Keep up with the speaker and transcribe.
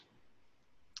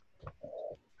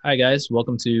Hi, guys.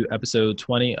 Welcome to episode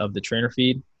 20 of the Trainer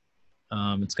Feed.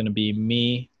 It's going to be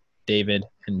me, David,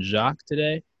 and Jacques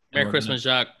today. And Merry we're Christmas,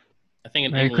 Jacques. I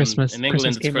think Merry Christmas. in Christmas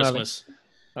England it's came early. Christmas.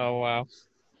 Oh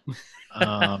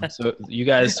wow. so you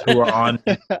guys who are on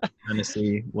kind of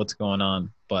see what's going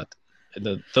on, but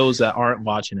those that aren't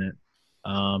watching it,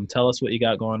 tell us what you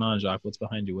got going on, Jacques. What's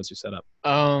behind you? What's your setup?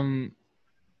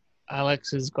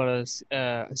 Alex has got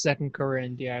a second career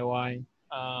in DIY.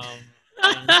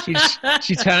 And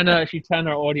she turned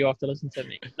her audio off to listen to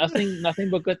me. Nothing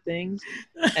but good things.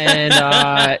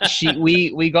 And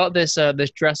we got this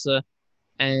dresser,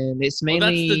 and it's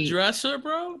mainly that's the dresser,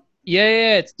 bro.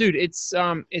 Yeah. It's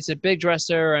a big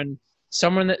dresser, and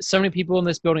so many people in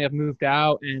this building have moved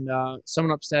out, and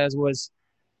someone upstairs was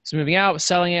moving out, was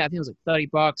selling it. I think it was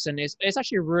like $30, and it's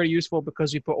actually really useful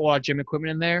because we put all our gym equipment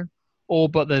in there, all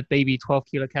but the baby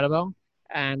 12-kilo kettlebell.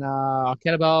 And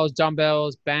kettlebells,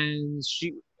 dumbbells, bands.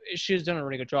 She's done a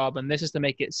really good job, and this is to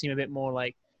make it seem a bit more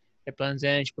like it blends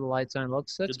in. She put the lights on,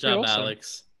 looks. Good job, awesome.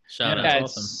 Alex. Shout out.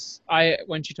 That's awesome.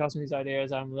 When she tells me these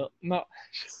ideas, I'm a little not.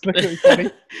 Really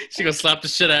funny. She gonna slap the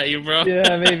shit out of you, bro.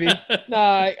 Yeah, maybe. No,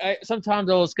 I sometimes I'm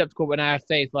a little skeptical when I have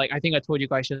faith. Like I think I told you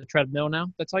guys she has a treadmill now.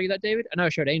 Did I tell you that, David? I know I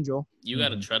showed Angel. You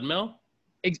got a treadmill?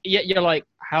 Yeah, you're like,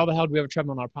 how the hell do we have a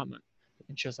treadmill in our apartment?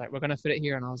 And she was like, we're going to fit it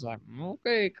here. And I was like,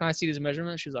 okay, can I see these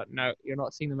measurements? She was like, no, you're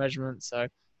not seeing the measurements. So,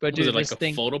 but Is it like a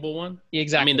foldable one? Yeah,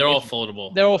 exactly. I mean, they're all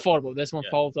foldable. They're all foldable. This one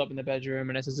folds up in the bedroom,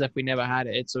 and it's as if we never had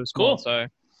it. It's so small. Cool. So,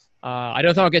 I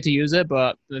don't think I'll get to use it,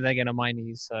 but then again, on my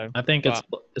knees. So I think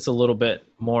it's a little bit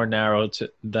more narrow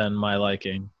than my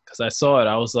liking, because I saw it.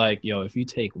 I was like, yo, if you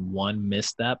take one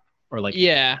misstep or like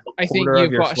I think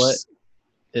you've you've got foot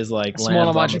is like a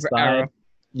smaller margin for error.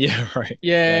 Yeah, right.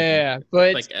 Yeah,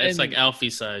 but it's like Alfie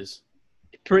size.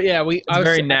 It's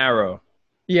very narrow.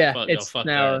 Yeah, Fuck it's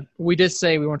narrow. that. We did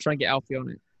say we want to try and get Alfie on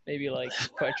it. Maybe like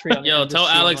put a tree on it. Yo, tell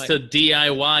Alex to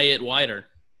DIY it wider.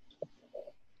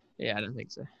 Yeah, I don't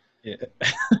think so. Yeah.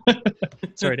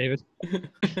 Sorry, David.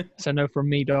 So no from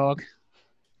me, dog.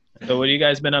 So what have you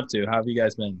guys been up to? How have you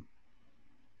guys been?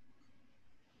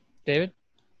 David?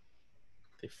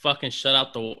 They fucking shut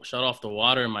off the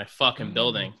water in my fucking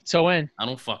building. So when? I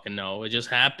don't fucking know. It just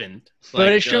happened. But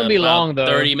it shouldn't be long though.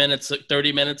 30 minutes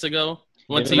ago.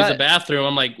 Went to use the bathroom.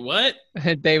 I'm like, what?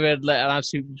 David let an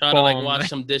absolute trying to like wash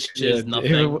some dishes.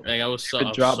 Nothing. Like I was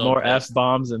so drop so more pissed.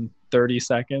 F-bombs in 30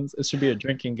 seconds. It should be a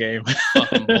drinking game.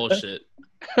 Fucking bullshit.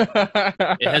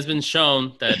 It has been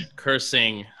shown that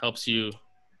cursing helps you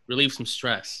relieve some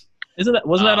stress.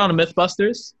 Wasn't that on a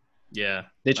MythBusters? Yeah.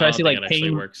 They try to see like it actually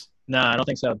pain. works. Nah, I don't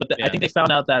think so. But I think they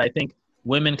found out that I think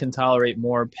women can tolerate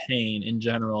more pain in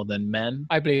general than men.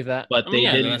 I believe that. But they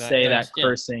didn't say that yeah.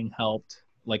 cursing helped,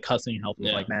 like cussing helped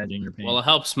with like managing your pain. Well, it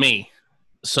helps me.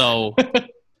 So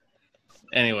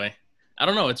anyway, I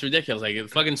don't know. It's ridiculous. Like the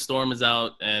fucking storm is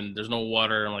out and there's no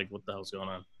water. I'm like, what the hell's going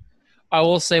on? I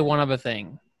will say one other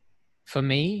thing. For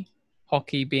me,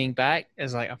 hockey being back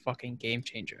is like a fucking game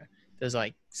changer. There's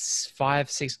like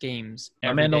 5-6 games.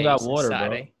 My man don't got water,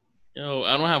 Saturday. bro. Yo,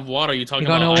 I don't have water. You talking You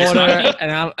got about no ice water, hockey?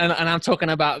 and I'm talking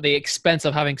about the expense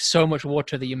of having so much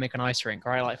water that you make an ice rink,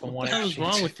 right? Like from What the hell is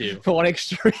wrong with you? From one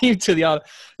extreme to the other.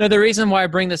 No, the reason why I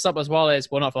bring this up as well is,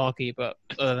 well, not for hockey, but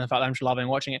other than the fact that I'm just loving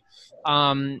watching it.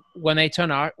 When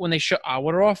they shut our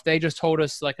water off, they just told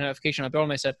us like a notification on the bill,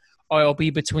 and they said, "Oh, it'll be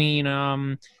between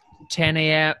 10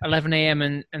 a.m., 11 a.m.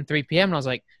 and 3 p.m." And I was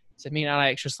like, so me and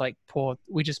Alex just like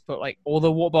we just put like all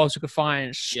the water bottles we could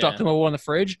find, stuck them all in the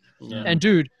fridge, and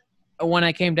dude. When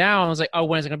I came down, I was like, "Oh,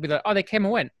 when is it gonna be?" Like, "Oh, they came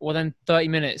and went." Well, then 30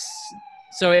 minutes.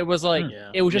 So it was like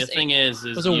it was just. The thing is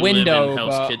it was a you window. live in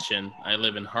Hell's Kitchen. I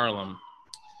live in Harlem.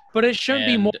 But it shouldn't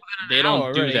be more. Than they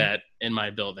don't do really. that in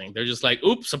my building. They're just like,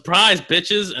 "Oops, surprise,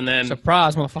 bitches!" And then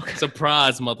surprise, motherfucker.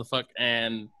 Surprise, motherfucker.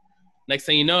 And next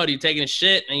thing you know, you're taking a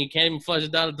shit and you can't even flush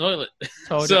it down the toilet.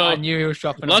 So I knew he was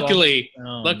dropping. Luckily,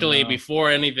 no.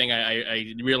 before anything,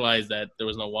 I realized that there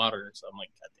was no water. So I'm like,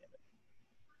 God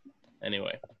damn it.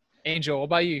 Anyway. Angel, what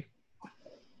about you?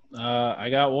 I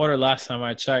got water last time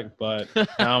I checked, but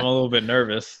now I'm a little bit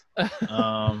nervous. But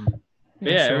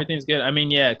yeah, Sure. everything's good. I mean,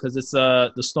 yeah, because it's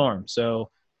the storm. So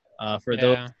for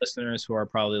those listeners who are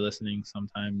probably listening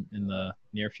sometime in the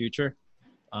near future,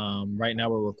 right now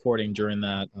we're recording during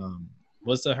that.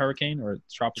 Was the hurricane or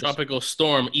tropical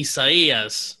storm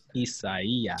Isaias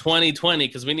 2020?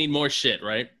 Because we need more shit,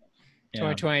 right? Yeah.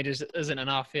 2020 just isn't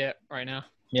enough yet right now.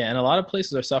 Yeah, and a lot of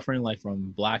places are suffering like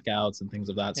from blackouts and things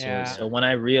of that sort. Yeah. So when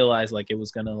I realized like it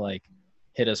was gonna like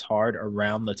hit us hard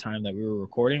around the time that we were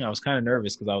recording, I was kind of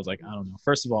nervous because I was like, I don't know.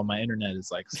 First of all, my internet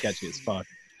is like sketchy as fuck.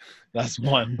 That's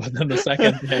one. But then the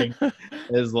second thing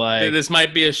is like, Dude, this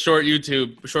might be a short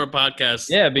podcast.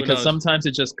 yeah, Who because knows? sometimes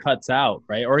it just cuts out,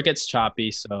 right? Or it gets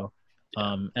choppy. So,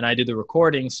 and I do the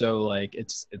recording, so like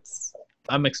it's.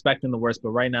 I'm expecting the worst,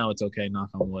 but right now it's okay. Knock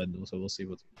on wood. So we'll see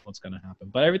what's gonna happen.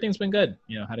 But everything's been good.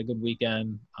 You know, had a good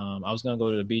weekend. I was gonna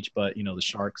go to the beach, but you know the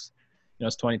sharks. You know,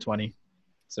 it's 2020,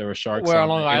 so there were sharks. Where on on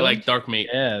Long it. I Island? like dark meat.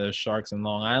 Yeah, there's sharks in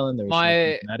Long Island. There was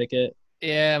sharks in Connecticut.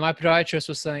 Yeah, my podiatrist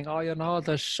was saying, "Oh, you know,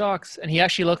 the sharks," and he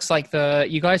actually looks like the.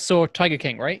 You guys saw Tiger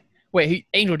King, right? Wait,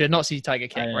 Angel did not see Tiger I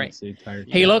King, didn't right? see Tiger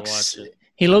King. He You gotta looks. watch it.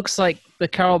 He looks like the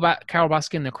Carol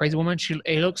Baskin, the crazy woman.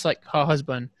 He looks like her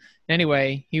husband.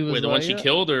 Anyway, he was Wait, the like, one she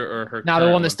killed or her? Now the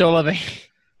current one that's still living.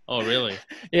 Oh, really?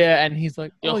 Yeah, and he's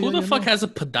like, Yo, oh, who yeah, the you fuck know. has a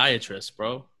podiatrist,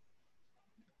 bro?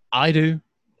 I do.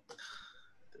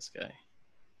 This guy.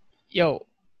 Yo,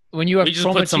 when you have We just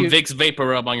trauma put some to Vicks vapor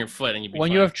rub on your foot and you be when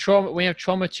fine. you have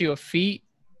trauma to your feet,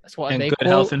 that's what And they good call.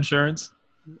 health insurance.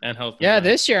 and health. Yeah,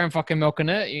 insurance. this year I'm fucking milking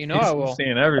it. You know I He's will.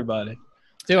 seeing everybody.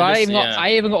 Dude, I I just- even got yeah.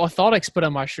 I even got orthotics put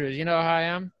on my shoes. You know how I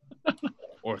am.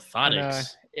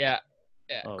 Orthotics. Yeah,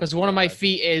 Oh, because one of my God.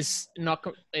 feet is not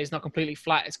completely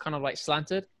flat. It's kind of like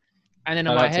slanted, and then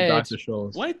on Shout my out to head, Dr.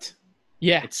 Scholes. What?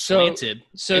 yeah. It's So slanted.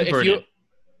 so if you, Inverted.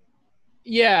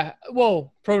 yeah,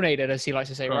 well, pronated as he likes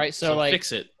to say, Bro, right? So like,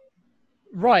 fix it.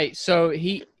 right. So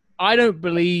I don't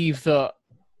believe that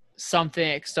something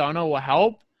external will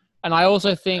help, and I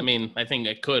also think I mean, I think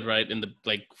it could, right?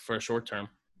 For a short term.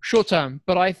 short term,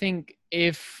 but I think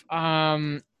if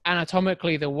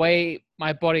anatomically the way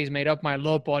my body is made up, my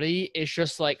lower body is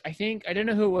just like, I don't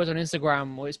know who it was on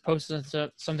Instagram was posting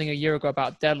something a year ago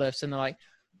about deadlifts, and they're like,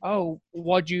 oh,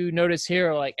 what'd you notice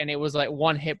here? Like, and it was like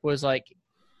one hip was like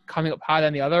coming up higher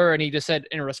than the other, and he just said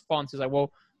in response, he's like,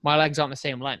 well, my legs aren't the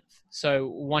same length, so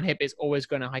one hip is always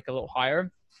going to hike a little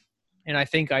higher, and I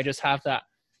think I just have that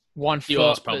one foot.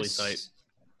 Yours probably that's- tight.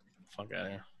 Fuck out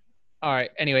of here. All right.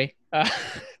 Anyway,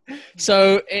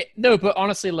 no, but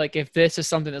honestly, like if this is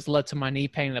something that's led to my knee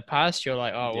pain in the past, you're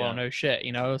like, oh Yeah. well, no shit,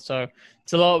 you know. So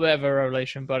it's a little bit of a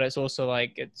revelation, but it's also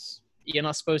like you're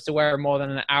not supposed to wear more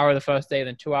than an hour the first day,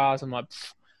 then 2 hours. I'm like,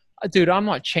 dude, I'm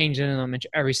not changing them into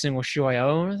every single shoe I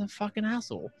own. It's a fucking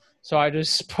hassle. So I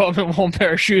just put them in one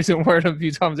pair of shoes and wear them a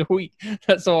few times a week.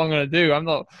 That's all I'm gonna do. I'm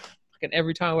not fucking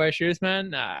every time I wear shoes, man.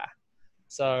 Nah.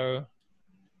 So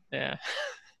yeah.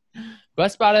 But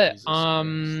that's about it. Jesus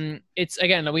Christ. It's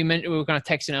again, we were kind of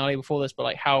texting earlier before this, but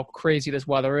like how crazy this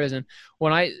weather is. And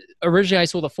when I originally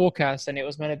saw the forecast and it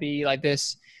was meant to be like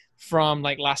this from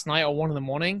like last night or 1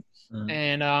 a.m.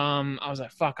 And I was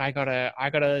like, fuck, I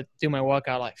gotta do my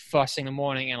workout like first thing in the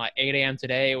morning, and like 8 a.m.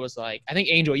 today it was like, I think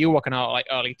Angel, you were working out like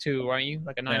early too, weren't you?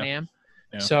 Like at 9 a.m.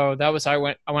 Yeah. So that was I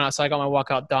went outside, got my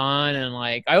workout done, and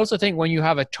like I also think when you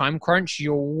have a time crunch,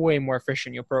 you're way more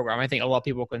efficient in your program. I think a lot of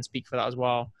people can speak for that as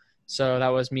well. So that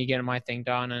was me getting my thing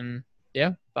done, and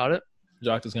yeah, about it.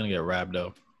 Jock is gonna get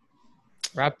rhabdo.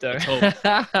 Raptor.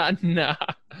 Let's Nah.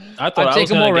 I thought I'm I was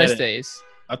taking gonna more get rest it. days.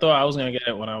 I thought I was gonna get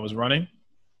it when I was running,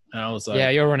 and I was like, Yeah,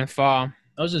 you're running far.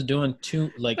 I was just doing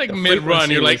Like the mid run,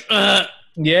 frequency you're was- like,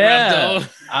 yeah.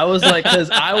 Rhabdo. I was like, because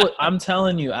I'm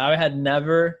telling you, I had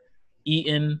never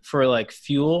eaten for like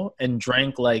fuel and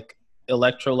drank like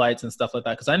electrolytes and stuff like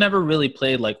that, because I never really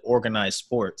played like organized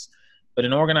sports. But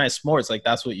in organized sports, like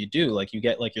that's what you do. Like you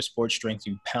get like your sports strength,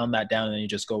 you pound that down, and then you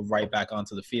just go right back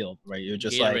onto the field, right? You're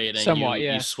just like, Gatorade, and somewhat,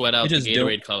 yeah. you sweat out You the just do-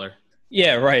 Gatorade color.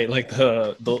 yeah, right. Like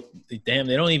the damn,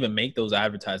 they don't even make those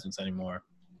advertisements anymore.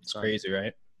 It's Sorry. crazy,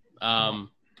 right?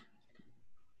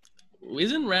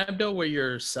 Isn't rhabdo where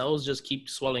your cells just keep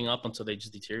swelling up until they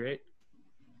just deteriorate?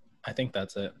 I think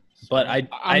that's it. But I'm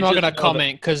I not just gonna know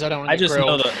comment because I don't. I just know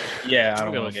grilled. the yeah. I I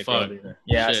don't don't want to give get a grilled fuck. either.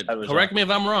 Yeah, Shit. I was Correct wrong. me if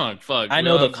I'm wrong. Fuck. I You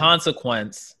know the have-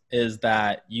 consequence is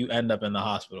that you end up in the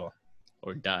hospital.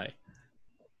 or die.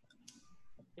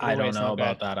 I Either way, don't it's know not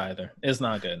about good. that either. It's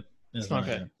not good. It's not not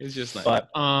good. good. It's just like But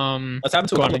that's happened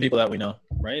to a Go on, couple of Nick. people that we know,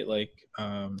 right? Like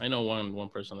I know one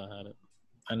person that had it.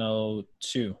 I know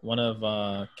two. One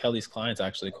of Kelly's clients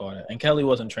actually caught it, and Kelly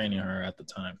wasn't training her at the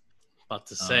time. About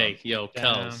to say, yo,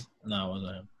 damn. Kels. No, it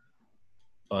wasn't him.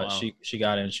 But Wow. she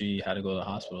got it and she had to go to the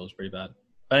hospital. It was pretty bad.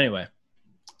 But anyway,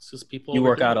 It's just people. you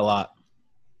work overdo out it. a lot.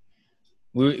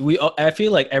 I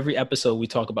feel like every episode we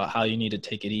talk about how you need to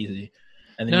take it easy.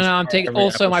 And then No, you no, I'm start taking. every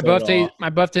Also, my episode birthday. off. My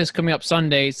birthday is coming up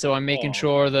Sunday, so I'm making Oh.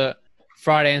 sure that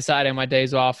Friday and Saturday are my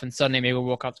days off, and Sunday maybe we'll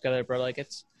work out together. Bro, like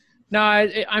it's. No,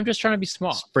 I'm just trying to be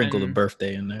smart. Sprinkle the and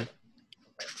birthday in there.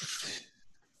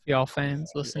 Y'all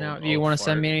fans, listen Old- out. Do you old want to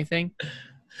send fart. me anything?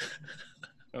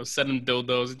 I was sending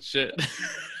dildos and shit.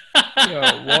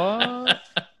 Yo, what?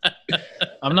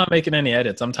 I'm not making any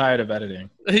edits. I'm tired of editing.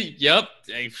 Yep.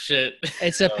 Hey, shit.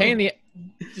 It's a pain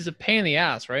in the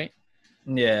ass, right?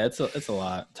 Yeah, it's a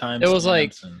lot. Time. It was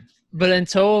like, stamps and- but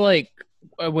until like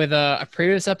with a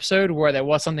previous episode where there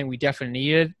was something we definitely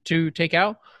needed to take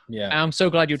out. yeah. I'm so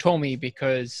glad you told me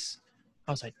because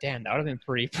I was like, damn, that would have been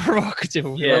pretty provocative.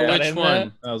 if we Yeah. wrote that Which in one?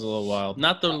 there. That was a little wild.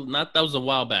 That was a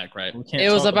while back, right? We can't It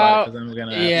was talk about- it 'cause then we're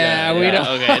gonna have- Yeah, we don't.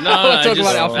 Okay, no, We'll I talk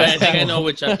just, about it I after. think I know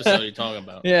which episode you're talking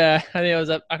about. Yeah, I think it was.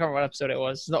 I can't remember what episode it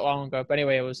was. It's not long ago, but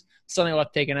anyway, it was something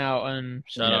got taken out and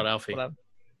Shout out Alfie. whatever.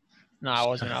 No, I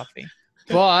wasn't Alfie.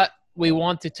 But we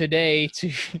wanted today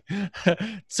to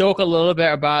talk a little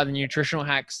bit about the nutritional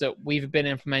hacks that we've been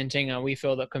implementing and we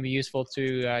feel that can be useful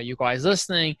to you guys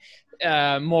listening,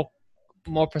 more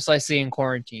precisely in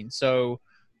quarantine. So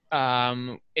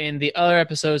in the other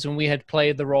episodes when we had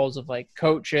played the roles of like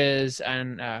coaches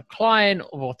and client,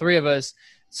 or three of us,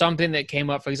 something that came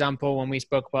up, for example, when we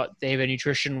spoke about David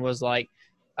nutrition was like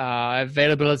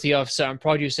availability of certain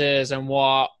produces and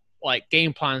what like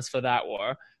game plans for that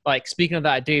were. Like, speaking of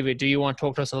that, David, do you want to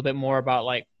talk to us a little bit more about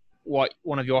like what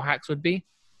one of your hacks would be?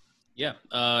 Yeah.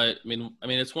 I mean,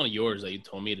 it's one of yours that you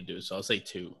told me to do, so I'll say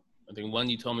two. I think one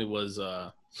you told me was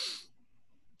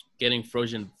getting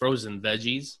frozen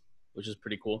veggies, which is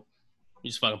pretty cool. You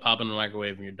just fucking pop in the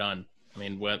microwave and you're done. I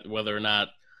mean, whether or not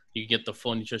you get the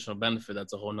full nutritional benefit,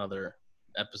 that's a whole nother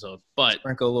episode. But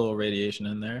Sprinkle a little radiation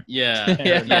in there. yeah,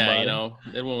 Yeah. you know,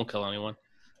 it won't kill anyone.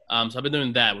 So I've been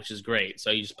doing that, which is great.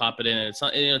 So you just pop it in, and it's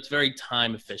not, it's very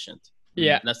time efficient.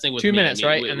 Yeah. And that's the thing with 2 me. minutes,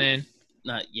 right? And then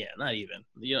not even.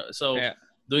 You know, so Yeah.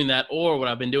 doing that, or what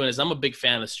I've been doing is I'm a big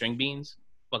fan of string beans.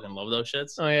 Fucking love those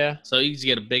shits. oh yeah, So you just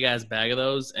get a big ass bag of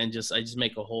those, and I just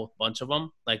make a whole bunch of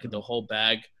them, like the whole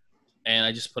bag, and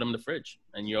I just put them in the fridge.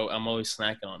 And I'm always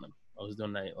snacking on them. I was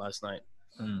doing that last night.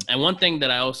 And one thing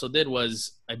that I also did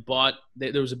was I bought.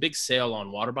 There was a big sale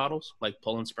on water bottles, like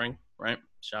Poland Spring, right?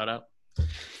 Shout out.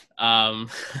 And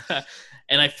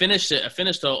I finished it. I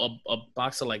finished a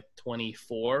box of like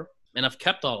 24, and I've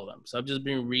kept all of them. So I've just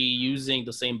been reusing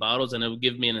the same bottles, and it would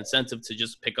give me an incentive to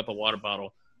just pick up a water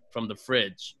bottle from the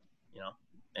fridge, you know,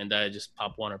 and I just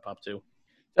pop one or pop two.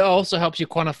 that also helps you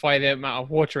quantify the amount of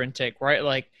water intake, right?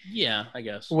 Like Yeah, I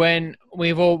guess. when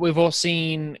we've all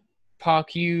seen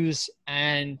PARQs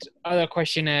and other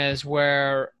questionnaires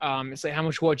where it's like how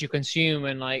much water you consume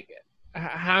and like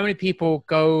how many people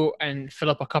go and fill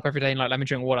up a cup every day and like, let me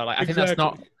drink water. Like I think that's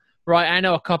not right. I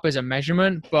know a cup is a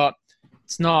measurement, but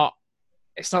it's not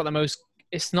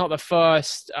the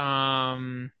first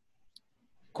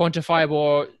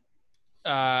quantifiable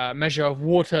measure of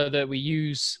water that we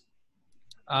use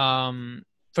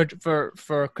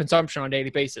for consumption on a daily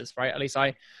basis, right? At least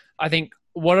I think.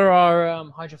 What are our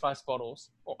Hydro Flask bottles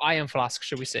or iron flask,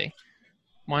 should we say?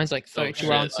 Mine's like 32 shit.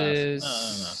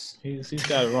 ounces. No. He's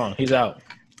got it wrong. He's out.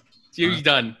 You're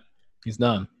done. He's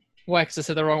done. Why? 'Cause I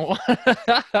said the wrong one.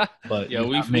 But Yeah, you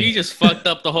we got me. just fucked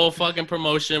up the whole fucking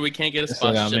promotion. We can't get a Still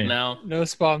got sponsorship me. now. No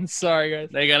spawns. Sorry, guys.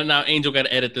 They got it now. Angel got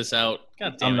to edit this out.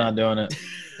 God damn I'm it. not doing it.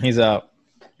 He's out.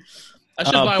 I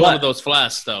should buy but- one of those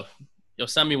flasks though. Yo,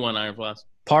 send me one iron flask.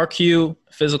 PARQ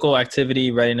Physical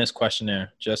Activity Readiness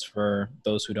Questionnaire, just for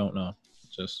those who don't know.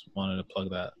 Just wanted to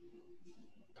plug that.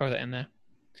 Throw that in there.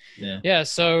 Yeah. Yeah.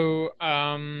 So,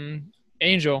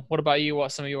 Angel, what about you?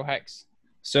 What's some of your hacks?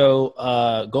 So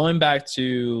going back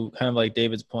to kind of like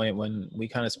David's point when we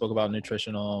kind of spoke about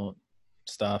nutritional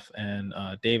stuff, and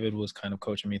David was kind of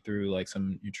coaching me through like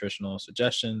some nutritional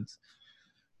suggestions.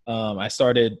 I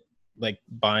started like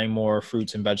buying more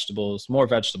fruits and vegetables, more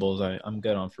vegetables. I'm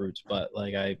good on fruits, but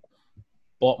like I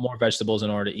bought more vegetables in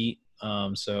order to eat.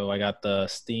 So I got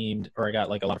I got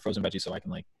like a lot of frozen veggies so I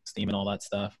can like steam and all that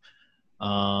stuff.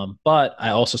 But I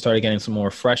also started getting some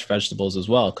more fresh vegetables as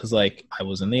well. 'Cause like I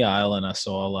was in the aisle and I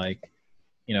saw like,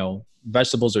 you know,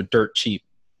 vegetables are dirt cheap,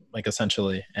 like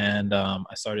essentially. And I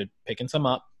started picking some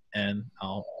up, and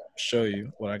I'll show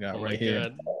you what I got Oh my right here.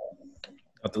 God.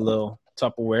 Got the little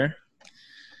Tupperware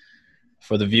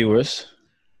for the viewers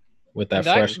with that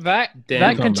fresh. That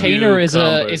Damn container is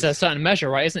cucumbers. a certain measure,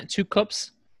 right? Isn't it 2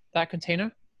 cups? That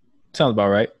container. Sounds about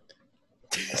right.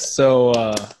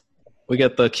 So we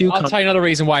get the I'll cucumber. tell you another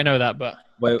reason why I know that, but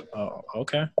Wait, oh,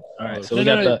 okay. All right. So No, we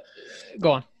no, got no. the.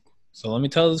 go on. So let me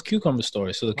tell this cucumber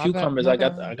story. So the My bad, cucumbers, my I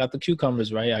got bad. the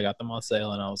cucumbers, right? I got them on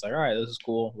sale, and I was like, all right, this is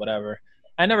cool, whatever.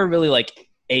 I never really like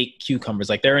ate cucumbers.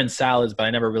 Like they're in salads, but I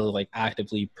never really like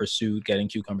actively pursued getting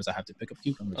cucumbers. I have to pick up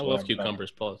cucumbers. I love whatever. cucumbers.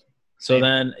 Pause. So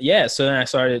then I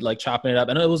started like chopping it up,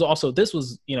 and it was also, this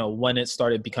was, you know, when it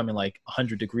started becoming like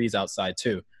 100 degrees outside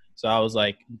too. So I was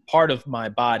like, part of my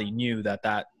body knew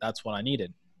that's what I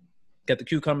needed. Get the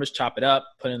cucumbers, chop it up,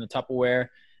 put it in the Tupperware.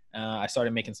 I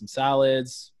started making some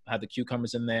salads. I had the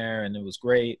cucumbers in there, and it was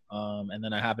great. And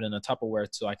then I have it in a Tupperware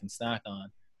so I can snack on.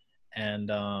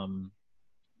 And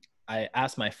I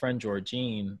asked my friend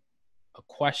Georgine a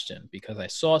question because I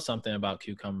saw something about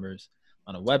cucumbers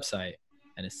on a website,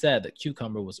 and it said that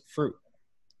cucumber was a fruit.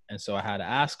 And so I had to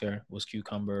ask her, was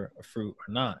cucumber a fruit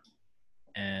or not?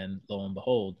 And lo and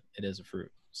behold, it is a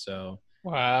fruit. So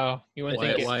wow, you wouldn't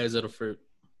think why is it a fruit?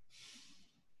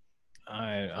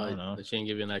 I don't know. She didn't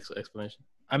give you an explanation.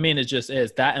 I mean, it just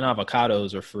is. That and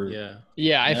avocados are fruit.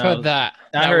 Yeah, I've heard that.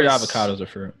 I heard avocados are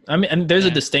fruit. I mean, and there's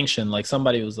a distinction. Like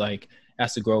somebody was like, it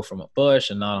has to grow from a bush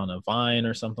and not on a vine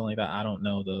or something like that. I don't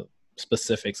know the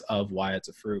specifics of why it's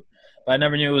a fruit, but I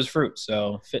never knew it was fruit.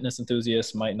 So fitness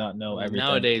enthusiasts might not know everything.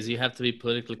 Nowadays, you have to be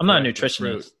politically correct. I'm not a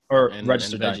nutritionist or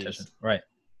registered dietitian. Right.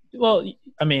 Well,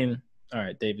 I mean, all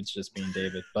right, David's just being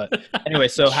David. But anyway,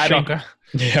 so having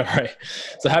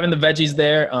So having the veggies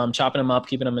there, chopping them up,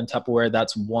 keeping them in Tupperware,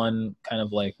 that's one kind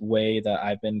of like way that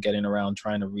I've been getting around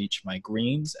trying to reach my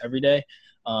greens every day.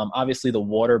 Obviously, the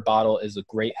water bottle is a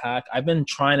great hack. I've been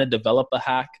trying to develop a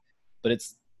hack, but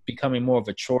it's becoming more of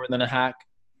a chore than a hack.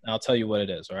 And I'll tell you what it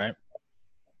is, all right?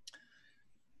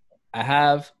 I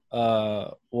have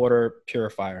a water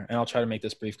purifier, and I'll try to make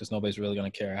this brief because nobody's really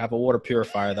going to care. I have a water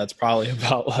purifier that's probably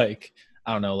about like,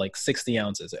 I don't know, like 60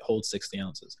 ounces. It holds 60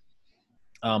 ounces.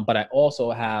 But I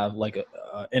also have like,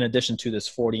 in addition to this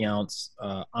 40-ounce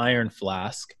iron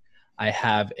flask, I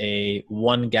have a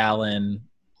 1 gallon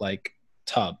like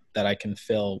tub that I can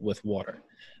fill with water.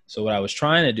 So what I was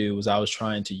trying to do was I was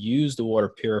trying to use the water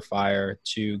purifier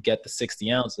to get the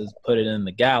 60 ounces, put it in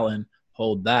the gallon,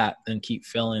 hold that, then keep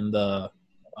filling the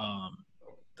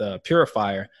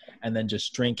purifier, and then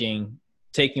just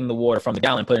taking the water from the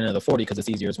gallon, putting it into the 40 because it's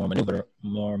easier, it's more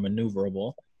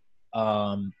maneuverable,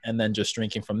 and then just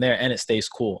drinking from there, and it stays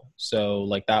cool. So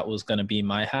like that was going to be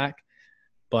my hack,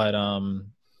 but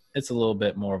it's a little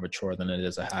bit more of a chore than it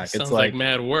is a hack. It's like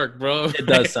mad work, bro. It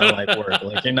does sound like work.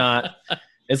 Like you're not.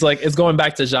 It's like it's going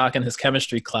back to Jacques and his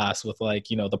chemistry class with like,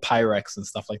 you know, the Pyrex and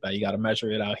stuff like that. You got to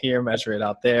measure it out here, measure it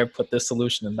out there, put this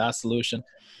solution in that solution.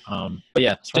 But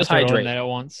yeah, just hydrate. At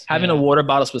once. Having a water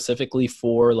bottle specifically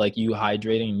for like you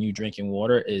hydrating and you drinking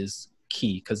water is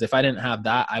key. Because if I didn't have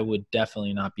that, I would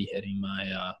definitely not be hitting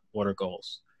my water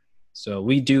goals. So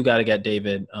we do got to get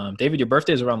David. David, your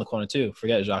birthday is around the corner too.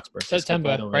 Forget Jacques' birthday.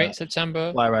 September, right?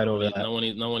 September. Fly right over that. No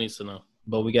one needs to know.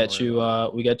 But we get you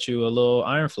a little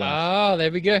Iron Flask. Oh,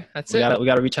 there we go. We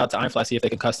got to reach out to Iron Flask, see if they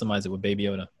can customize it with Baby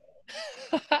Yoda.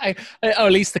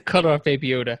 At least the color of Baby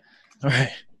Yoda. All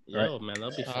right. Yo, man,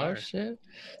 that'll be fire. Oh shit,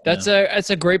 that's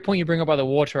a great point you bring up about the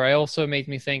water. I also made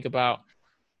me think about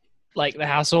like the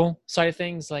hassle side of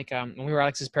things. Like when we were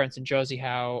Alex's parents in Jersey,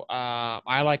 how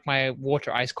I like my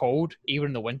water ice cold even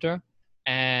in the winter,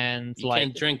 and you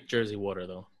can't drink Jersey water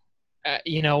though.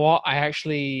 You know what?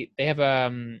 they have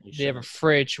a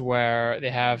fridge where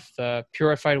they have the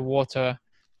purified water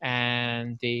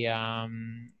and the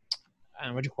and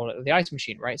what do you call it? The ice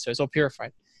machine, right? So it's all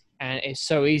purified, and it's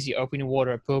so easy. Opening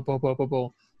water, boom.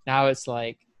 Now it's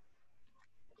like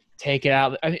take it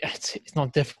out. I mean, it's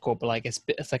not difficult, but like it's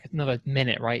like another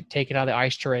minute, right? Take it out of the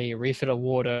ice tray, refill the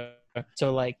water.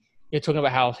 So like you're talking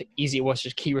about how easy it was to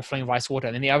just keep refilling with ice water.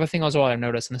 And then the other thing as well I've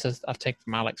noticed, and this is I've taken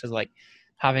from Alex, is like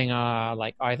having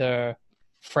like either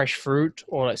fresh fruit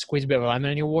or like squeeze a bit of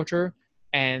lemon in your water,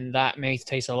 and that makes it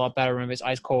taste a lot better when it's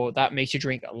ice cold. That makes you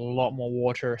drink a lot more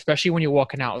water, especially when you're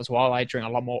walking out as well. I consume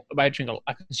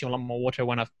a lot more water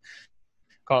when I've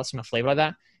got some flavor like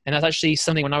that. And that's actually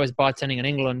something when I was bartending in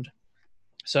England.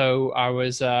 So I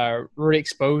was really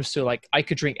exposed to like I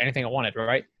could drink anything I wanted,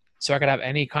 right? So I could have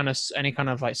any kind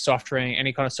of like soft drink,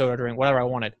 any kind of soda drink, whatever I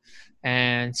wanted.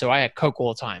 And so I had Coke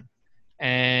all the time,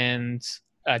 and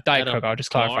Diet Coke. I'll just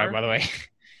clarify, by the way.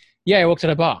 Yeah, I worked at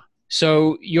a bar.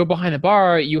 So you're behind the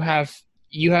bar. You have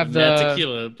the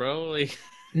tequila, bro. Like...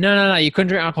 No. You couldn't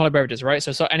drink alcoholic beverages, right?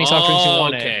 So any soft drinks you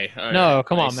wanted. Okay. Right. No,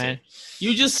 come on, man.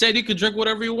 You just said you could drink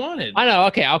whatever you wanted. I know.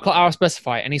 Okay, I'll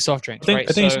specify any soft drinks. I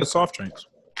think you said soft drinks.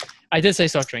 I did say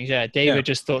soft drinks. Yeah, David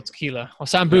just thought tequila or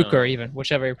Sambuca, even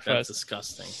whichever he prefers. That's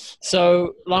disgusting.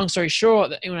 So long story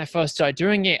short, when I first started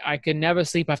doing it, I could never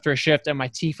sleep after a shift, and my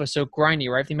teeth were so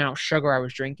grindy, right? The amount of sugar I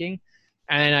was drinking,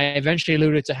 and I eventually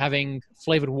alluded to having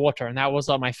flavored water, and that was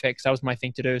my fix. That was my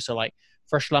thing to do. So like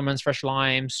fresh lemons, fresh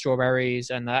limes, strawberries,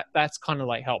 and that's kind of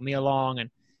like helped me along. And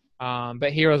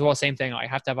but here as well, same thing. I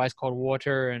have to have ice cold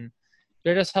water, and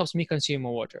it just helps me consume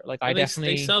more water. Like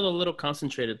they sell the little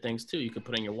concentrated things too. You could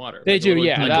put in your water. They do,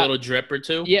 like a little drip or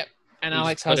two. Yep. And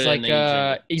Alex has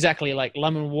like exactly like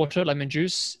lemon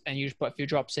juice, and you just put a few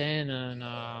drops in,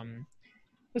 and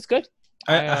it's good.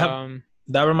 I have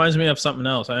that reminds me of something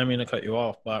else. I didn't mean to cut you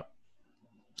off, but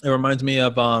it reminds me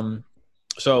of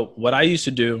so what I used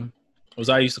to do was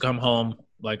I used to come home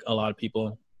like a lot of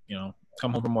people,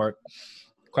 come home from work,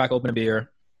 crack open a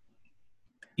beer,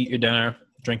 eat your dinner,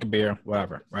 drink a beer,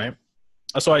 whatever, right?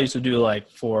 That's what I used to do like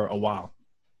for a while.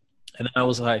 And then I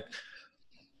was like,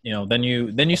 then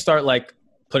you start like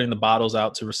putting the bottles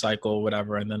out to recycle,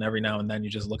 whatever. And then every now and then you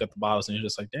just look at the bottles and you're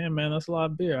just like, damn, man, that's a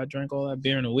lot of beer. I drank all that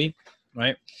beer in a week,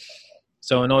 right?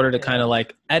 So in order to kind of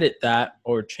like edit that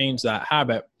or change that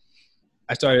habit,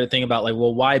 I started to think about like,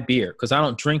 well, why beer? Because I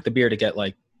don't drink the beer to get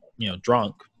like,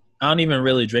 drunk. I don't even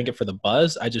really drink it for the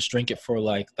buzz. I just drink it for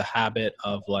like the habit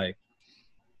of like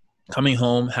coming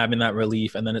home, having that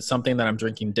relief. And then it's something that I'm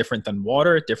drinking different than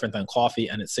water, different than coffee.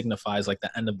 And it signifies like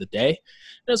the end of the day.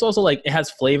 And it's also like, it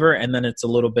has flavor and then it's a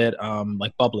little bit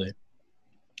like bubbly.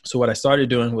 So what I started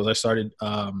doing was I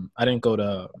didn't go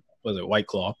to, White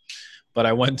Claw, but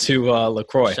I went to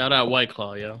LaCroix. Shout out White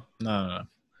Claw, yo. No.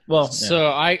 Well,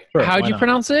 so how'd you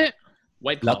pronounce it?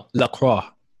 White Claw. LaCroix.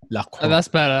 Oh, that's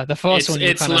better. The first one.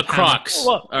 It's LaCroix.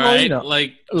 All right,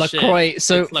 like LaCroix.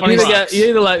 So you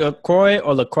either like LaCroix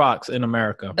or LaCroix in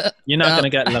America. You're not gonna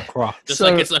get LaCroix. Just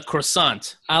like it's a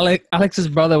croissant. Alex's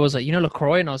brother was like,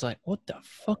 LaCroix, and I was like, what the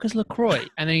fuck is LaCroix?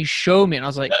 And then he showed me, and I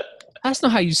was like, that's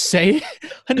not how you say it.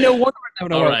 And no wonder.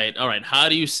 All right. How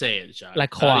do you say it, John?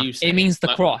 LaCroix. It means the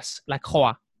cross.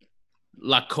 LaCroix.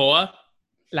 LaCroix.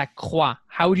 LaCroix.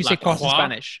 How would you say cross in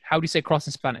Spanish? How do you say cross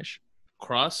in Spanish?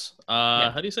 Cross?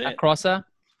 How do you say it? Crosser?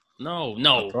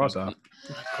 No. Crosser.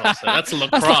 That's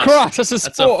lacrosse. That's lacrosse. That's a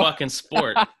sport. That's a fucking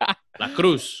sport. La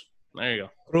Cruz. There you go.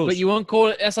 Cruz. But you won't call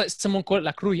it. That's like someone call it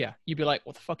La Cruya. You'd be like,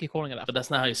 what the fuck are you calling it that? But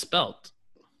that's not how you spelled.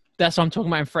 That's what I'm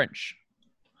talking about in French.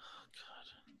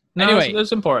 No, anyway,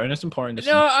 it's important. It's important.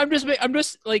 No, I'm just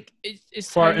like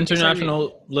it's for our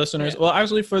international listeners. Yeah. Well,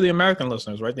 actually, for the American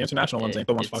listeners, right? The international ones ain't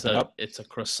the ones fucking up. It's a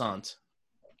croissant.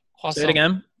 Say it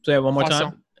again. Say it one more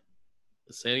time.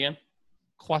 Say it again.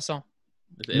 Croissant.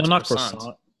 No, not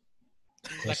croissant.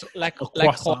 Like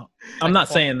croissant. I'm not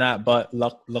saying that, but la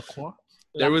croix.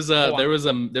 There was a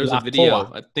video.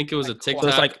 I think it was a TikTok. So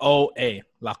it's like OA,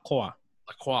 la croix.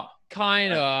 La croix.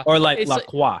 Kind of. Or like la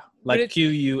croix, like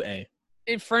QUA.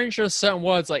 In French, there's certain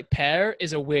words like pear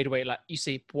is a weird way. Like you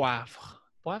say poivre.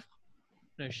 Poivre?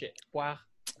 No shit. Poivre.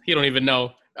 He don't even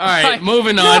know. All right,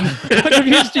 moving on. I'm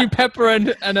used to pepper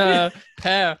and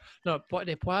pear. No,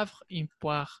 des poivres, une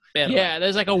poire. Yeah,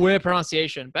 there's like a weird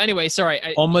pronunciation. But anyway, sorry.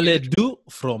 Omelette du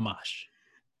fromage.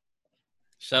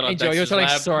 Shout out Angel, you're telling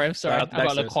story. I'm sorry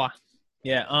about La Croix.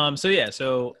 Yeah.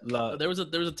 So there was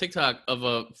a TikTok of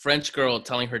a French girl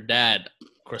telling her dad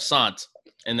croissant,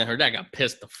 and then her dad got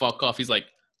pissed the fuck off. He's like,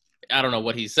 I don't know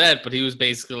what he said, but he was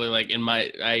basically like,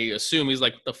 I assume he's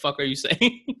like, what the fuck are you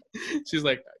saying? She's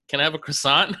like, can I have a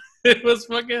croissant? It was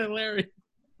fucking hilarious.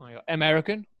 Oh my God.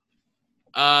 American?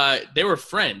 They were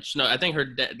French. No, I think her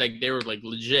dad, like they were like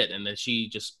legit, and then she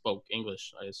just spoke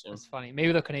English, I assume. That's funny.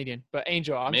 Maybe they're Canadian, but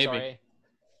Angel, I'm sorry.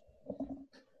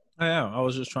 I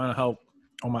was just trying to help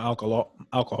all my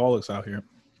alcoholics out here,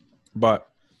 but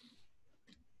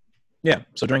yeah.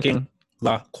 So drinking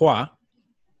La Croix.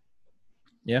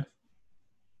 Yeah.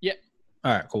 Yeah.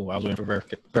 All right, cool. I was waiting for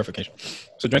verification.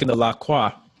 So drinking the La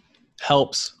Croix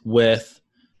helps with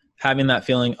having that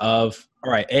feeling of,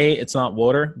 all right, A, it's not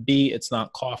water. B, it's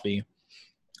not coffee.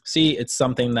 C, it's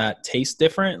something that tastes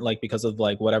different, like because of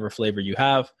like whatever flavor you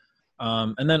have.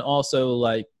 And then also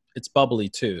like it's bubbly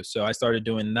too. So I started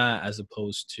doing that as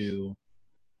opposed to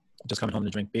just coming home to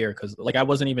drink beer, because like I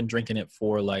wasn't even drinking it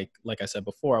for like I said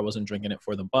before, I wasn't drinking it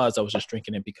for the buzz. I was just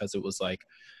drinking it because it was like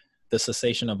the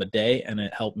cessation of a day, and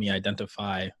it helped me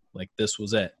identify like this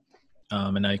was it.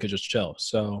 And now you could just chill.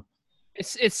 So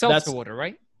it's seltzer water,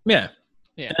 right? Yeah.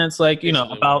 Yeah. And it's like,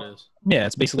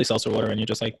 it's basically seltzer water, and you're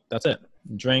just like, that's it.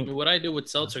 Drink. I mean, what I do with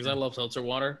seltzer, because I love seltzer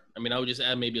water, I mean, I would just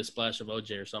add maybe a splash of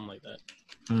OJ or something like that.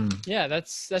 Yeah,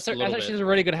 that's actually a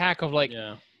really good hack of like,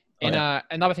 yeah. And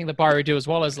another thing the bar would do as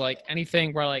well is like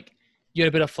anything where like you get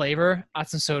a bit of flavor, add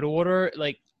some soda water,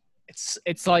 like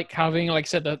it's like having, like I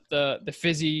said, the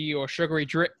fizzy or sugary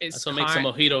drink. That's what makes a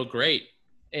mojito great.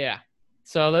 Yeah.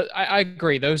 So I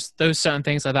agree. Those certain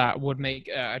things like that would make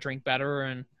a drink better.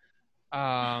 And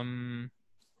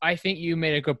I think you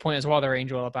made a good point as well there,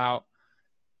 Angel, about,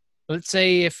 let's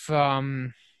say if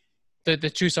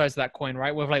the two sides of that coin,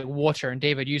 right? With like water, and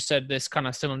David, you said this kind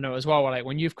of similar note as well, where like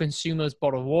when you've consumed those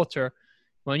bottled water,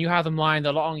 when you have them lying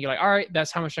there long, you're like, all right,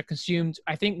 that's how much I consumed.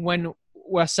 I think when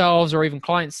ourselves or even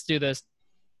clients do this,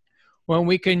 when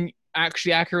we can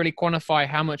actually accurately quantify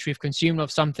how much we've consumed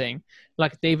of something.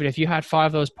 Like David, if you had 5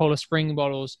 of those Polar Spring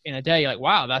bottles in a day, you're like,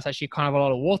 wow, that's actually kind of a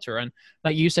lot of water. And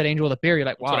like you said, Angel, the beer, you're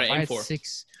like, wow, if I had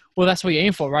 6. Well, that's what you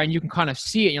aim for, right? And you can kind of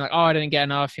see it. And you're like, oh, I didn't get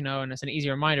enough, and it's an easy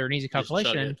reminder, an easy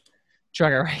calculation.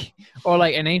 Chug it, right? Or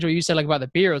like an Angel, you said like about the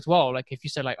beer as well. Like if you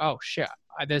said like, oh shit,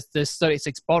 there's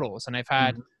 36 bottles and I've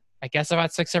had, I guess I've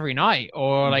had 6 every night.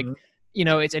 Or like,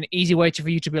 it's an easy way for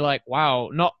you to be like, wow,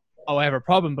 not, oh, I have a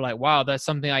problem, but like, wow, that's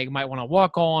something I might want to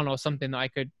work on, or something that I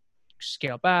could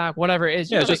scale back, whatever it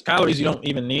is. Yeah, it's just calories you don't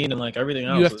even need, and like everything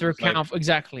else. You have to account for,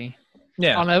 exactly.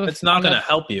 Yeah, it's not going to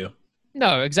help you.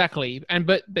 No, exactly. And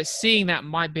but seeing that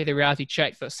might be the reality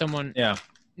check that someone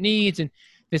needs, and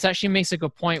this actually makes a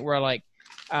good point where like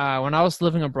when I was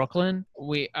living in Brooklyn,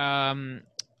 we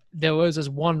there was this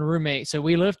one roommate. So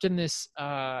we lived in this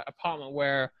apartment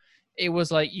where it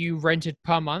was like you rented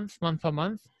per month.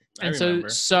 And so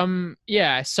some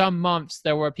months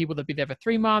there were people that be there for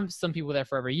 3 months, some people there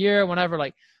for every year, whenever.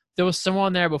 Like there was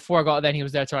someone there before I got there, and he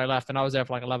was there till I left, and I was there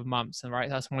for like 11 months. And right,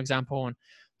 that's one example. And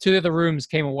 2 of the rooms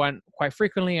came and went quite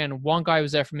frequently, and one guy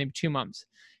was there for maybe 2 months.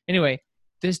 Anyway,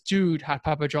 this dude had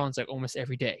Papa John's like almost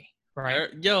every day, right?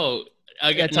 Yo,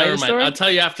 never mind. I'll tell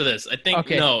you after this. I think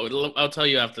no, I'll tell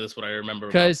you after this what I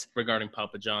remember regarding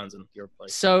Papa John's and your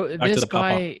place. So this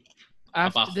guy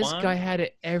had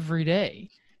it every day.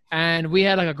 And we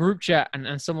had like a group chat,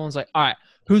 and someone's like, all right,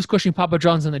 who's pushing Papa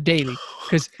John's on the daily?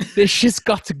 Because this shit's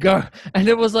got to go. And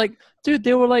it was like, dude,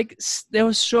 there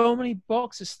were so many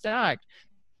boxes stacked.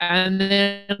 And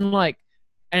then like,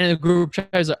 and the group chat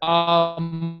was like, oh,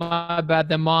 my bad,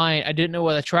 they're mine. I didn't know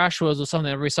where the trash was or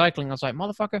something, recycling. I was like,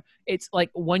 motherfucker, it's like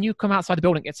when you come outside the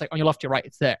building, it's like on your left, your right,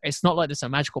 it's there. It's not like it's a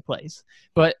magical place.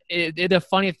 But the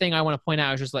funny thing I want to point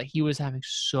out is just like he was having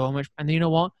so much. And you know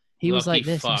what? He was like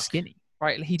this and skinny.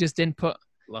 Right, he just didn't put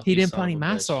any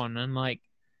mass on, and like,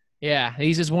 yeah,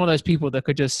 he's just one of those people that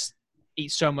could just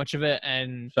eat so much of it.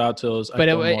 And shout out to those, but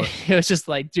it was just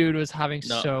like, dude was having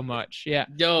so much. Yeah,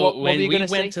 yo, when we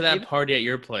went to that party at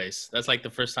your place, that's like the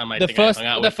first time I hung out with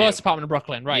you. The first apartment in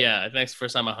Brooklyn, right? Yeah, I think it's the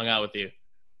first time I hung out with you.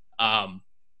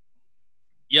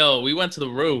 Yo, we went to the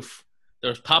roof. There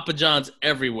was Papa John's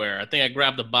everywhere. I think I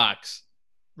grabbed a box.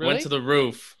 Really? Went to the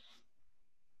roof,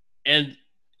 and.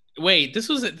 Wait, this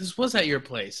was at your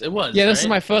place. It was. Yeah, this is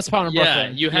my first apartment in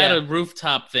Brooklyn. Yeah, you had a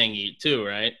rooftop thingy too,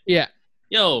 right? Yeah.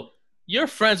 Yo, your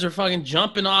friends are fucking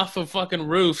jumping off of fucking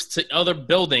roofs to other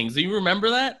buildings. Do you remember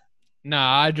that? No,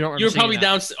 I don't remember. You were probably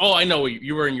downstairs. Oh, I know.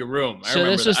 You were in your room. I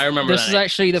remember that. This is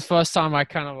actually the first time I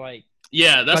kind of like.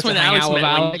 Yeah, that's when Alex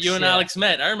met. When you and Alex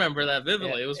met. I remember that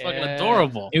vividly. It was fucking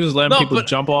adorable. He was letting people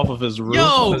jump off of his roof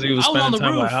because he was spending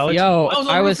time with Alex. Yo, I was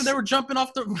on the roof and they were jumping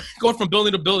off going from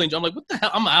building to building. I'm like, what the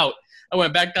hell? I'm out. I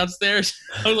went back downstairs.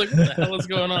 I was like, what the hell is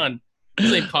going on?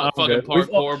 This ain't fucking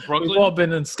parkour, Brooklyn. We've all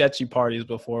been in sketchy parties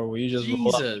before where you just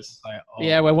Jesus. Like, oh,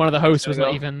 yeah, where one of the hosts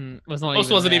wasn't even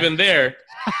there.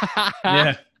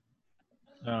 Yeah.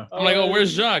 I'm like, oh,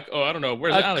 where's Jacques? Oh, I don't know.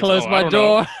 Where's Alex? Close my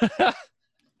door.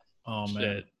 Oh man.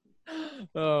 Shit.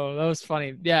 Oh, that was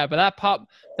funny. Yeah, but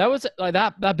that was like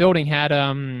that building had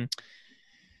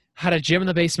a gym in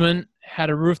the basement, had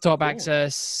a rooftop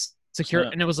access, secure,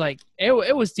 and it was like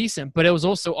it was decent, but it was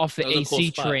also off the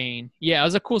AC train. Yeah, it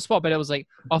was a cool spot, but it was like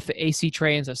off the AC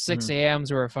trains. So 6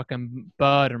 a.m.s were a fucking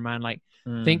burden, man. Like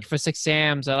think for 6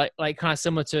 a.m.s, like kind of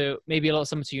similar to maybe a little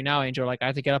similar to you now, Angel. Like I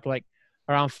had to get up like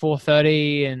around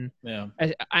 4:30,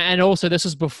 and also this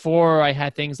was before I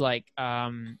had things like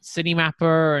City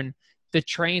Mapper, and the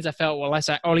trains I felt or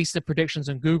at least the predictions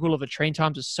on Google of the train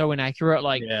times are so inaccurate.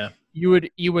 Like you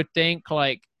would think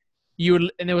like you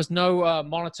would, and there was no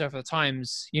monitor for the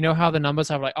times. You know how the numbers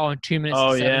have like in 2 minutes,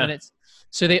 7 minutes.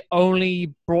 So they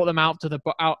only brought them out to the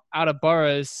out of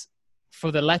boroughs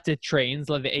for the lettered trains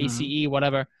like the ACE,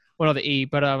 whatever. Well, not the E,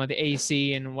 but the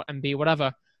AC and B,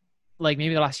 whatever. Like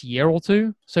maybe the last year or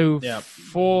two. So 4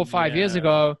 or 5 years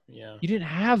ago, you didn't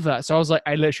have that. So I was like,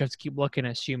 I literally have to keep looking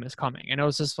and assume it's coming. And it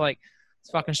was just like,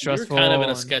 it's fucking stressful. You're kind of in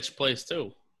a sketch place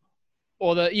too.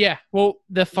 Or the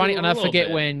funny, and I forget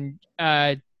when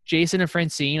Jason and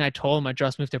Francine, I told them I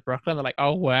just moved to Brooklyn. They're like,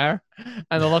 oh, where?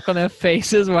 And the look on their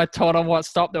faces when I told them what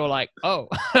stop, they were like, oh.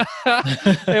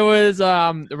 It was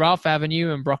Ralph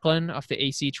Avenue in Brooklyn off the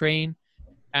AC train.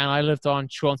 And I lived on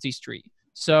Chauncey Street.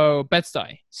 So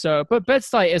Bed-Stuy. But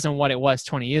Bed-Stuy isn't what it was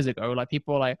 20 years ago. Like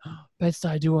people are like,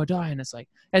 Bed-Stuy do or die. And it's like,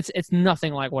 it's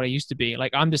nothing like what it used to be.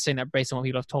 Like I'm just saying that based on what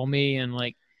people have told me. And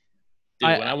like, dude,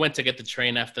 when I went to get the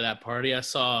train after that party, I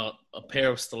saw a pair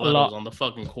of stilettos on the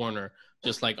fucking corner,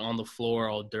 just like on the floor,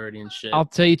 all dirty and shit. I'll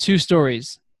tell you 2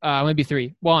 stories. Maybe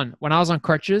 3. 1, when I was on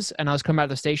crutches and I was coming back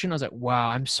to the station, I was like, wow,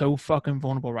 I'm so fucking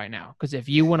vulnerable right now. Because if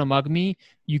you want to mug me,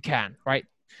 you can, right?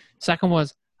 Second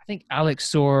was, I think Alex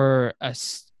saw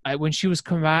when she was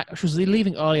coming back, she was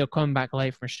leaving early or coming back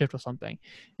late from a shift or something.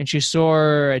 And she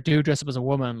saw a dude dressed up as a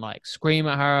woman, like scream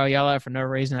at her, yell at her for no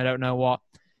reason. I don't know what.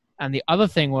 And the other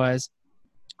thing was,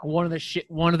 one of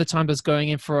the times I was going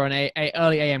in for an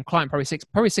early AM client, probably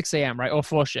 6 a.m., right? Or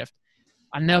 4 shift.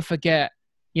 I'll never forget,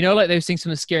 you know, like those things from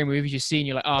the scary movies you see and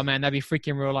you're like, oh man, that'd be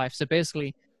freaking real life. So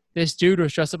basically, this dude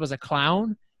was dressed up as a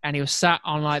clown and he was sat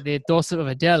on like the doorstep of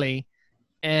a deli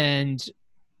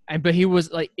but he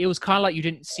was like, it was kind of like you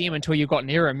didn't see him until you got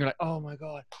near him. You're like, oh my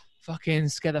God, fucking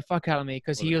scare the fuck out of me.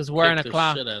 Because he was wearing a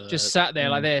clown, just sat there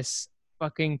like this,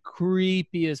 fucking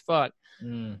creepy as fuck.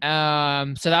 So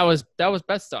that was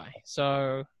Bed-Stuy.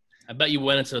 So I bet you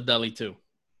went into the deli too.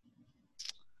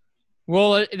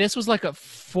 Well, this was like at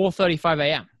 4:35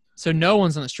 a.m. So no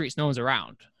one's on the streets, no one's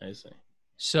around. I see.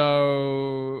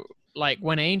 So like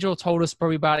when Angel told us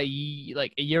probably about a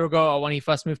year ago, or when he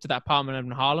first moved to that apartment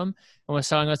in Harlem and was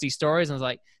telling us these stories, and I was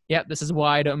like, yep, this is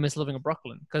why I don't miss living in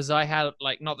Brooklyn. Because I had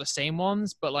like not the same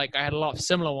ones, but like I had a lot of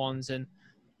similar ones, and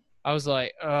I was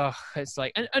like, ugh, it's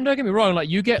like, and don't get me wrong, like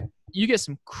you get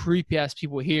some creepy ass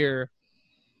people here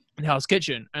in Hell's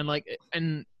Kitchen,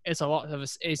 and it's a lot of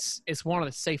it's one of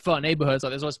the safer neighborhoods.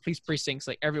 Like there's always police precincts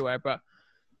like everywhere, but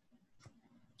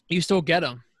you still get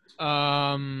them.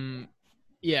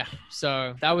 Yeah.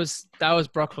 So that was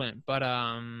Brooklyn, but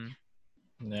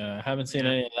yeah, I haven't seen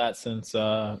any of that since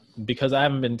because I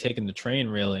haven't been taking the train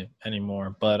really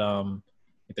anymore. But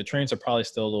the trains are probably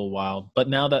still a little wild. But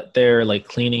now that they're like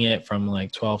cleaning it from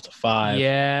like 12 to 5.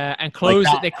 Yeah, and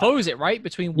they close it right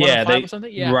between 1 and 5 or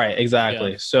something. Yeah, right,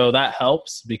 exactly. Yeah. So that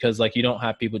helps because like you don't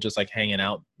have people just like hanging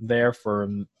out there for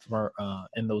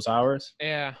in those hours.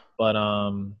 Yeah. But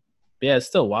yeah, it's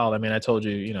still wild. I mean, I told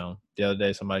you, you know, the other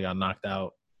day somebody got knocked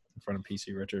out in front of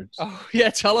PC Richards. Oh yeah,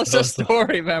 tell us a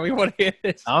story, man. We want to hear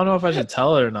this. I don't know if I should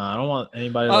tell it or not. I don't want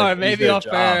anybody. To, like, maybe off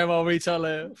air while we tell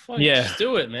it. Fine, yeah, just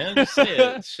do it, man. Just say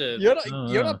it. Shit. You're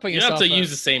not putting yourself. You don't have to use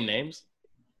the same names.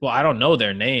 Well, I don't know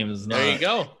their names. There you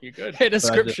go. You're good. Hey,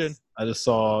 description. I just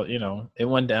saw, you know, it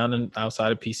went down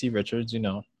outside of PC Richards. You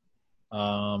know,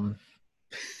 how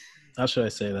should I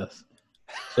say this?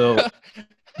 So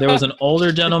there was an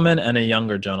older gentleman and a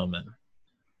younger gentleman.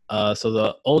 So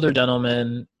the older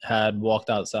gentleman had walked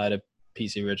outside of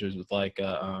PC Richards with like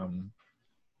a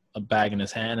bag in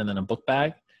his hand and then a book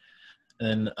bag.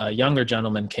 And then a younger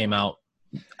gentleman came out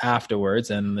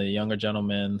afterwards, and the younger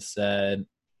gentleman said,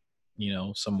 you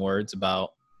know, some words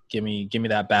about give me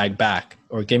that bag back,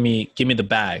 or give me the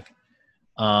bag.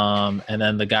 And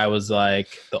then the guy was like,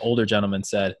 the older gentleman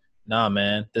said, nah,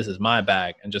 man, this is my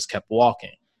bag, and just kept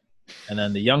walking. And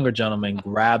then the younger gentleman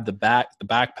grabbed the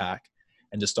backpack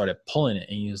and just started pulling it.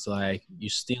 And he was like, you're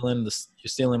stealing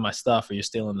my stuff, or you're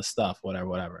stealing the stuff,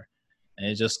 whatever. And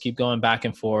it just keep going back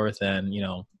and forth. And, you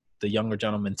know, the younger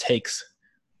gentleman takes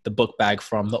the book bag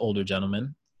from the older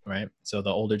gentleman, right? So the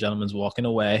older gentleman's walking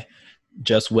away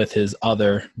just with his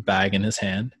other bag in his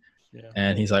hand. Yeah.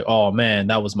 And he's like, oh man,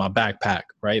 that was my backpack,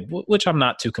 right? Which I'm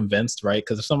not too convinced, right?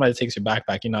 Because if somebody takes your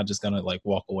backpack, you're not just going to like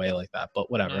walk away like that, but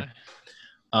whatever.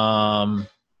 Yeah.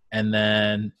 And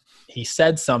then he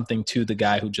said something to the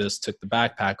guy who just took the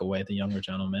backpack away, the younger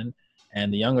gentleman.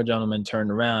 And the younger gentleman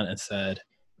turned around and said,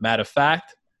 matter of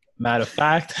fact,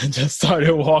 and just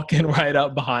started walking right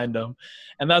up behind him.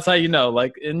 And that's how you know,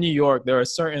 like in New York, there are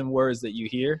certain words that you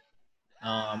hear,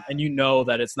 and you know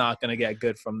that it's not going to get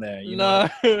good from there. You know?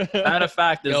 Matter of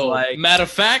fact is like... Matter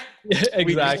of fact?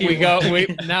 Exactly.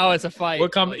 Now it's a fight.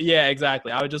 Yeah,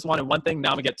 exactly. I just wanted one thing,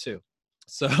 now I'm going to get two.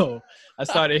 So I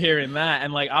started hearing that,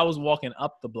 and like I was walking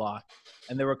up the block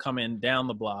and they were coming down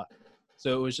the block.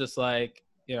 So it was just like,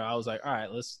 you know, I was like, all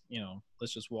right, let's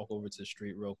just walk over to the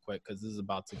street real quick because this is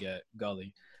about to get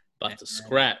gully. About to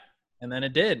scrap. And then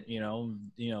it did, you know,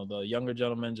 the younger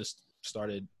gentleman just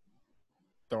started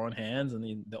throwing hands,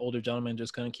 and the older gentleman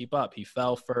just couldn't keep up. He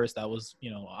fell first. That was,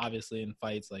 you know, obviously in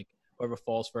fights, like whoever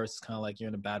falls first is kind of like you're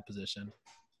in a bad position.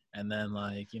 And then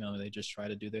like, you know, they just try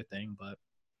to do their thing, but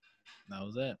that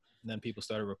was it. And then people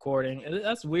started recording. And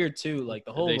that's weird too. Like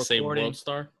the whole recording. Did they recording. say World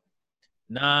Star?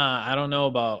 Nah, I don't know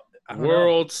about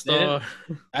World Star.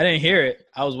 I didn't hear it.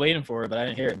 I was waiting for it, but I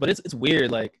didn't hear it. But it's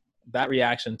weird, like that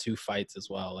reaction to fights as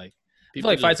well. Like I feel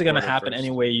like fights are gonna happen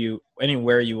anywhere you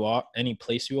are, any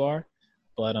place you are.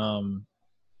 But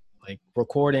like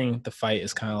recording the fight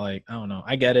is kind of like, I don't know.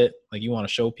 I get it. Like you want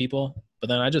to show people, but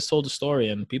then I just told the story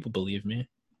and people believe me.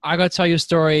 I got to tell you a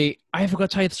story. I forgot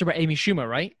to tell you the story about Amy Schumer,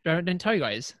 right? I didn't tell you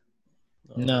guys.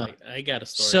 No. I got a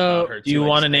story So, about her too. do you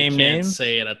want to name can't names?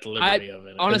 say it at the liberty of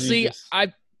it. Honestly, just-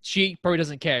 she probably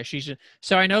doesn't care.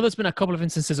 So I know there's been a couple of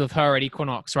instances with her at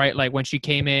Equinox, right? Like when she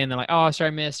came in, they're like, "Oh, sorry,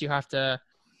 miss, you have to."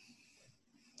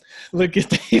 Look at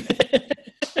David.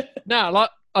 No,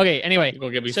 okay. Anyway, You're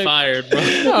gonna get me so- fired, bro.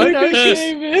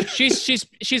 No,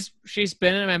 she's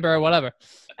been a member or whatever.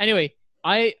 Anyway,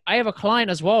 I have a client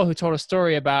as well who told a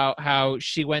story about how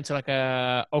she went to like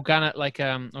a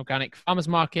organic farmers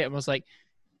market and was like,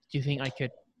 "Do you think I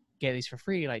could get these for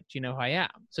free? Like, do you know who I am?"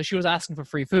 So she was asking for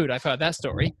free food. I've heard that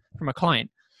story from a client.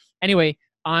 Anyway,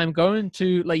 I'm going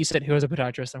to, like you said, who was a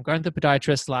podiatrist? I'm going to the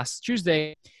podiatrist last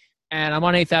Tuesday, and I'm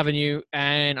on 8th Avenue,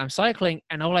 and I'm cycling,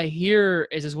 and all I hear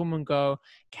is this woman go,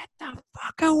 "Get the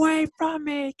fuck away from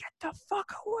me! Get the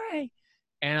fuck away!"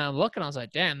 And I'm looking, I was like,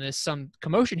 damn, there's some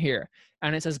commotion here.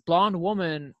 And it's this blonde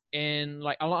woman in,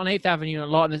 like, on 8th Avenue, a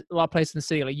lot of places in the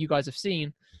city, like you guys have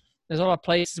seen, there's a lot of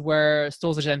places where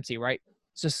stores are just empty, right?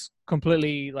 It's just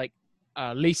completely, like,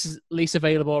 lease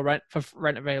available, rent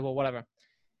available, whatever.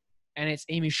 And it's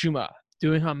Amy Schumer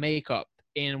doing her makeup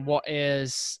in what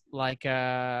is like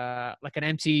an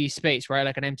empty space, right?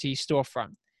 Like an empty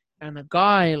storefront. And the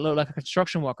guy looked like a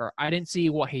construction worker. I didn't see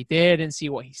what he did, didn't see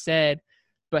what he said,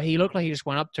 but he looked like he just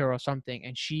went up to her or something,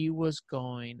 and she was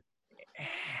going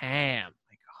ham,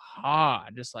 like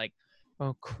hard, just like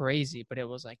going crazy. But it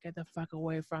was like, "Get the fuck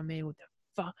away from me! What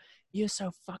the fuck? You're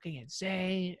so fucking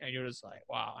insane!" And you're just like,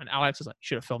 "Wow!" And Alex was like,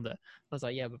 "Should have filmed it." I was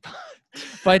like, "Yeah," but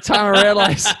by the time I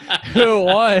realized who it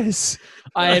was,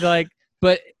 I had like,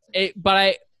 but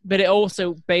it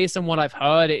also, based on what I've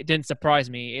heard, it didn't surprise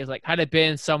me. It's like, had it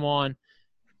been someone,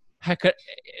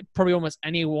 probably almost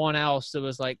anyone else that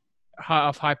was like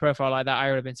of high profile like that, I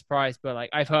would have been surprised. But like,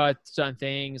 I've heard certain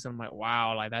things, and I'm like,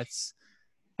 wow, like that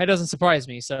doesn't surprise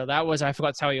me. So that was, I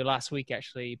forgot to tell you last week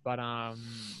actually, but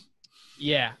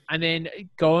yeah. And then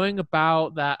going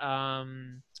about that, oh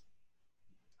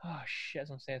shit, I was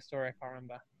gonna say a story, I can't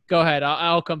remember. Go ahead,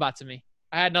 I'll come back to me.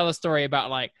 I had another story about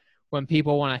like when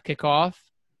people want to kick off.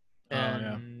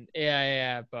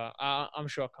 Yeah, but I'm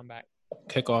sure I'll come back.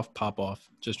 Kick off, pop off.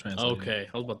 Just translate. Okay.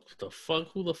 I was about, what the fuck?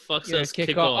 Who the fuck Yeah, says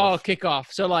kick off? Oh, kick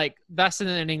off. So like that's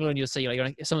in England, you'll see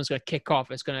like if someone's gonna kick off,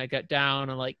 it's gonna get down,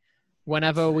 and like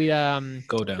whenever we Go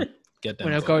down. Get down.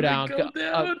 whenever go down, Go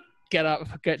down. get up,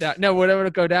 get down. No, whatever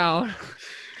to go down.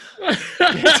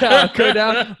 Get up, go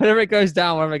down. Whenever it goes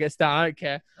down, whenever it gets down, I don't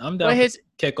care. I'm down.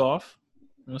 Kick off.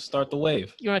 Let's start the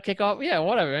wave. You want to kick off? Yeah,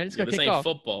 whatever. Man. Just go This kick ain't off.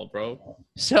 football, bro.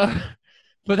 So,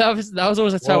 but that was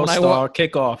always a time World when Star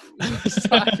kick off.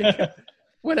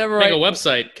 whenever Make a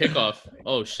website, kick off.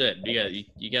 Oh shit.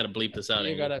 You gotta bleep this out. you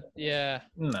Amy. gotta, yeah.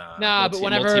 Nah. But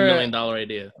whenever multi-million-dollar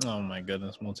idea. Oh my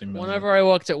goodness, multi-million. Whenever I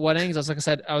worked at weddings, like I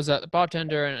said, I was at the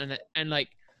bartender, and like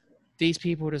these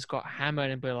people just got hammered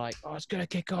and be like, "Oh, it's gonna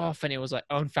kick off," and it was like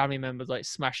own family members like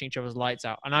smashing each other's lights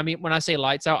out. And I mean, when I say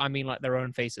lights out, I mean like their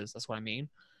own faces. That's what I mean.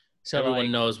 So Everyone like,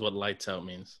 knows what lights out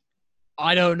means.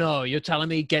 I don't know. You're telling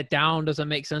me get down doesn't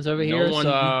make sense over here. No one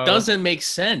So doesn't make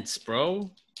sense,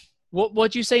 bro.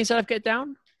 What'd you say instead of get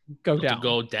down? Go To down.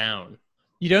 go down.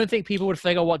 You don't think people would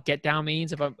figure what get down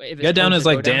means if it's Get down supposed is to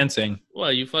go like down? dancing.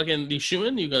 What, you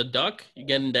shooting? You gonna duck? You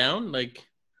getting down? Like,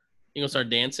 you gonna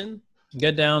start dancing?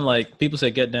 Get down, like people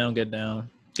say, get down, get down,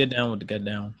 get down with the get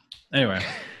down. Anyway,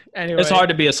 Anyway, it's hard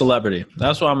to be a celebrity.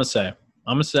 That's what I'm gonna say.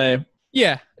 I'm gonna say.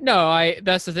 Yeah, no,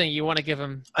 that's the thing. You want to give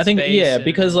them. I think space yeah, and-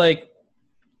 because like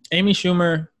Amy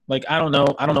Schumer, like I don't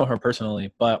know her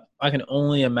personally, but I can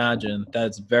only imagine that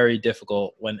it's very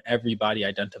difficult when everybody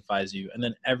identifies you, and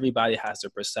then everybody has their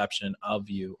perception of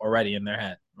you already in their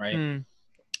head, right? Mm.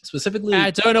 Specifically,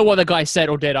 I don't know what the guy said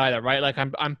or did either, right? Like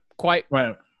I'm quite right.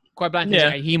 blank.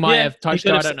 Yeah. He might have he touched could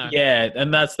her. I have don't know. Yeah,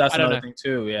 and that's I don't another know. thing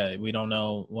too. Yeah, we don't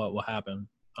know what will happen.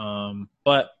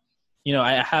 But you know,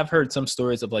 I have heard some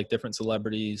stories of like different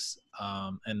celebrities,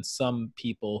 and some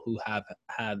people who have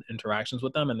had interactions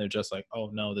with them, and they're just like, "Oh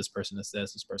no, this person is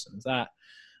this person is that."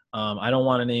 I don't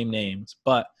want to name names,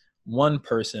 but one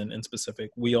person in specific,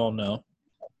 we all know.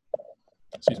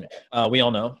 Excuse me, we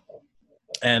all know,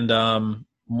 and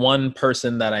one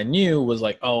person that I knew was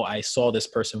like, "Oh, I saw this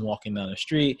person walking down the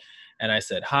street, and I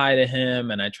said hi to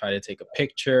him, and I tried to take a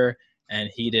picture." And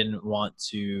he didn't want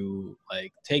to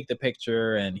like take the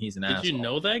picture, and he's an asshole. Did you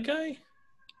know that guy?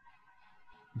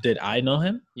 Did I know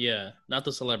him? Yeah, not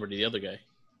the celebrity, the other guy.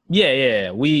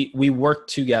 Yeah. We worked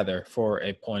together for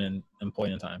a point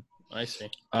in time. I see.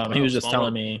 He was just Small telling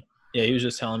world. me. Yeah, he was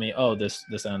just telling me, oh, this,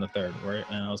 and the third, right?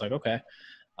 And I was like, okay.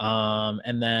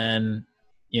 And then,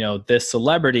 you know, this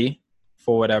celebrity,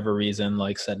 for whatever reason,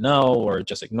 like said no, or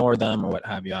just ignored them, or what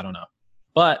have you. I don't know.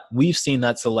 But we've seen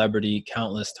that celebrity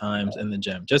countless times in the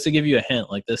gym. Just to give you a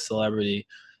hint, like this celebrity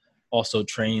also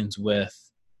trains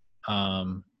with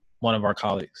one of our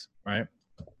colleagues, right?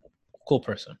 Cool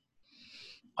person.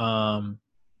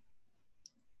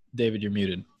 David, you're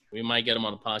muted. We might get him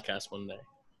on a podcast one day.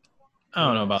 I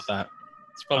don't know about that.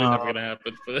 It's probably never gonna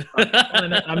happen.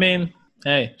 But I mean,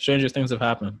 hey, stranger things have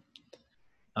happened.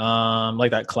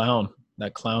 Like that clown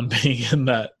being in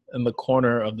the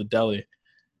corner of the deli.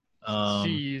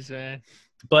 Jeez, man.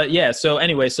 But yeah, so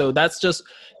anyway, so that's just,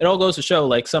 it all goes to show,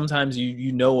 like, sometimes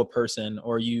you know a person,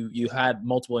 or you had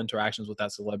multiple interactions with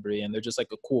that celebrity and they're just like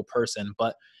a cool person,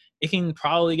 but it can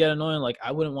probably get annoying. Like,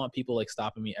 I wouldn't want people like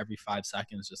stopping me every 5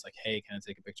 seconds, just like, hey, can I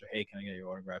take a picture? Hey, can I get your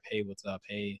autograph? Hey, what's up?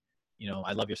 Hey, you know,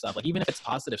 I love your stuff. Like, even if it's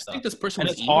positive stuff. I think this person and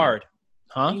was it's hard.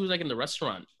 Huh? He was like in the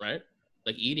restaurant, right?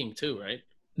 Like eating too, right?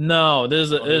 No,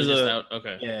 there's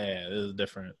okay. Yeah, there's a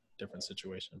different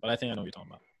situation. But I think I know what you're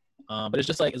talking about. But it's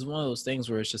just like, it's one of those things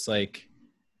where it's just like,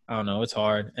 I don't know, it's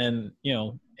hard. And, you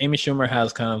know, Amy Schumer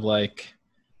has kind of like,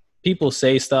 people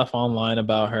say stuff online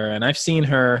about her, and I've seen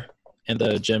her in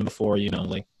the gym before, you know,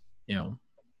 like, you know,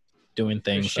 doing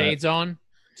things. With shades on?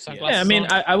 Yeah, I mean,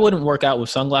 I wouldn't work out with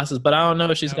sunglasses, but I don't know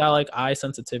if she's got like eye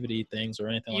sensitivity things or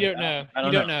anything like that.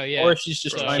 You don't know, yeah. Or if she's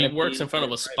just trying to. She works in front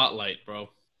of a spotlight, bro.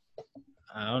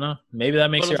 I don't know. Maybe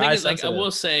that makes your eyes sensitive. Like, I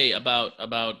will say about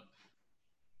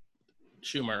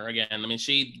Schumer again. I mean,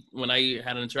 when I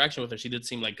had an interaction with her, she did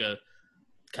seem like a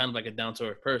kind of like a down to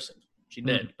earth person. She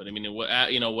did, but I mean,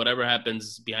 you know, whatever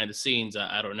happens behind the scenes,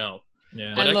 I don't know.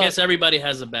 Yeah, but I guess everybody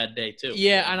has a bad day too.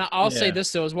 Yeah, and I'll say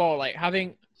this though as well. Like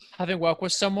having worked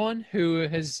with someone who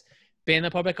has been in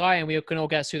the public eye, and we can all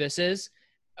guess who this is.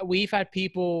 We've had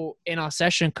people in our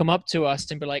session come up to us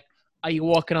and be like, "Are you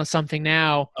working on something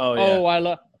now?" Oh, I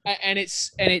love, and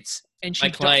she. My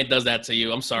client does that to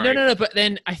you. I'm sorry. No. But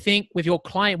then I think with your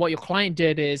client, what your client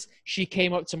did is she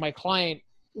came up to my client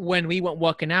when we went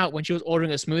working out, when she was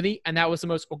ordering a smoothie, and that was the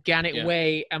most organic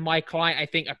way. And my client, I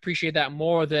think, appreciated that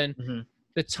more than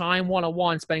the time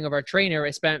one-on-one spending with our trainer.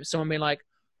 It spent someone being like,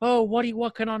 "Oh, what are you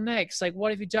working on next? Like,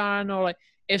 what have you done?" Or like,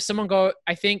 if someone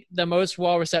I think the most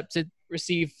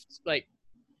received like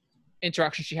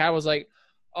interaction she had was like,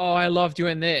 "Oh, I love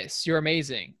doing this. You're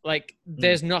amazing." Like,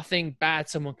 there's nothing bad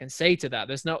someone can say to that.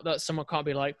 There's no that someone can't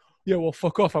be like, "Yeah, well,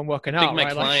 fuck off. I'm working out."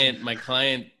 I think my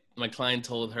client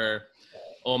told her,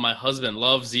 "Oh, my husband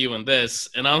loves you and this,"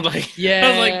 and I'm like, "Yeah." I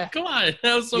was like, "Come on,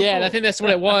 that was so cool." I think that's what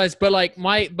it was. But like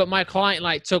my client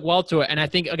like took well to it, and I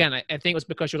think again, I think it was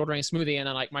because she was ordering a smoothie, and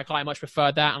then like my client much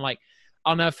preferred that, and like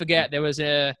I'll never forget there was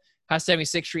a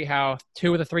 76th Street how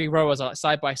 2 of the 3 rowers are like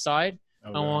side by side,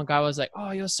 and one guy was like,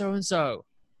 "Oh, you're so and so."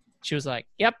 She was like,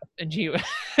 "Yep," and she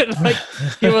like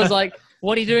he was like,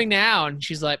 "What are you doing now?" And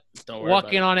she's like,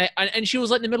 "Walking on it," and she was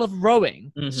like in the middle of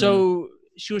rowing, so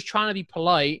she was trying to be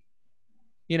polite,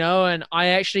 you know. And I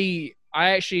actually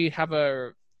have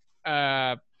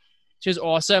she's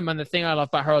awesome, and the thing I love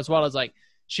about her as well is like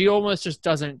she almost just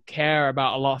doesn't care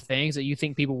about a lot of things that you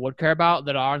think people would care about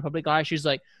that are in public eye. She's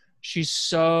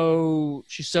so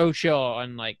chill,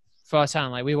 and like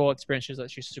firsthand, like we've all experienced,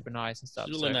 she's super nice and stuff.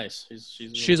 She's really nice.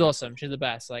 She's awesome. She's the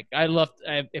best. Like I love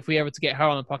if we ever to get her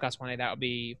on the podcast one day, that would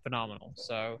be phenomenal.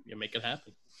 So you make it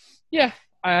happen. Yeah,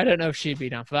 I don't know if she'd be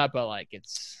down for that, but like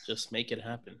it's just make it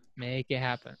happen. Make it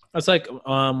happen. It's like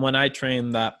when I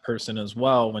trained that person as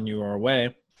well when you were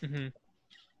away.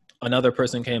 Another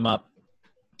person came up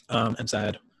and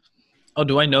said, "Oh,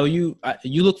 do I know you?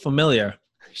 You look familiar."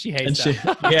 She hates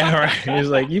that. Yeah, right. He's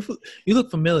like, you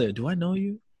look familiar. Do I know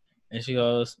you? And she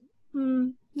goes,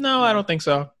 "No, I don't think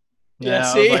so." Yeah,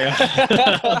 see?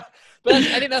 But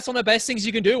I think that's one of the best things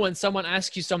you can do when someone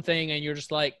asks you something and you're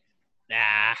just like,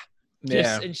 nah.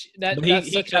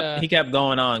 He kept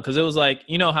going on because it was like,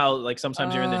 you know how like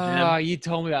sometimes you're in the gym. Oh, you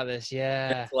told me about this,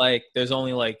 yeah. Like there's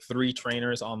only like 3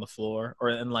 trainers on the floor,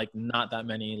 and like not that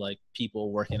many like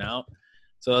people working out.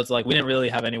 So it's like we didn't really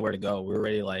have anywhere to go. We were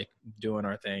already like doing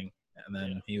our thing, and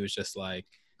then he was just like,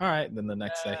 "All right." Then the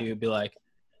next day he would be like,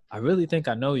 "I really think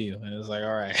I know you," and it was like,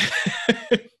 "All right."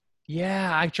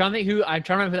 Yeah, I'm trying to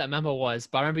remember who that member was,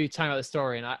 but I remember you telling about the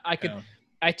story, and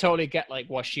I totally get like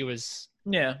what she was.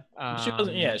 Yeah,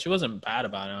 she wasn't bad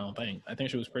about it. I don't think. I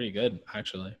think she was pretty good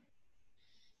actually.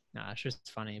 Nah, she was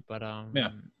funny, but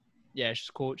yeah, she's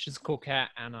cool. She's a cool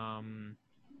cat, and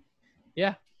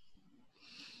yeah.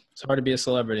 It's hard to be a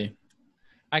celebrity.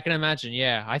 I can imagine.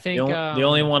 Yeah, I think the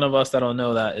only one of us that don't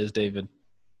know that is David.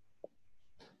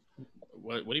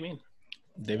 What do you mean?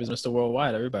 David's Mr.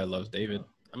 Worldwide. Everybody loves David.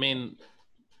 I mean,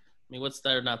 what's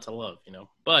there not to love, you know?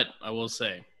 But I will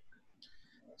say,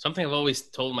 something I've always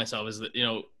told myself is that, you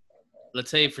know, let's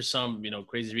say for some,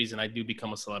 crazy reason, I do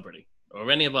become a celebrity, or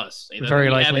any of us. Very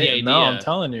likely. No, I'm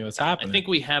telling you, it's happening. I think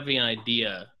we have an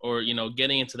idea, or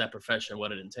getting into that profession,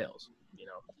 what it entails.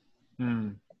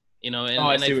 And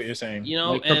I see what you're saying.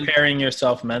 and preparing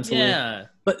yourself mentally. Yeah,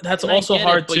 but that's also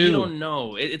hard too. But you don't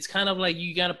know. It's kind of like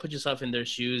you got to put yourself in their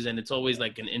shoes, and it's always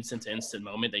like an instant-to-instant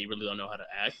moment that you really don't know how to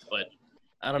act. But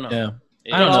I don't know.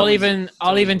 Yeah, I'll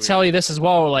even tell you this as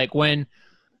well. Like when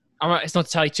it's not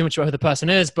to tell you too much about who the person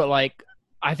is, but like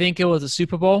I think it was a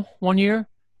Super Bowl one year,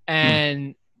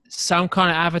 and some kind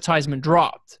of advertisement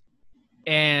dropped,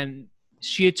 and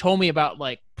she had told me about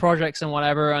like projects and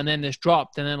whatever, and then this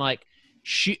dropped, and then like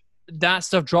that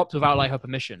stuff dropped without like her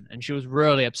permission, and she was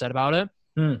really upset about it.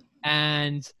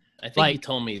 And I think you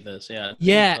told me this,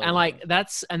 and like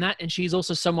and she's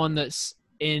also someone that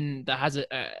has a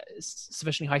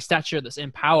sufficiently high stature, that's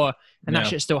in power, and that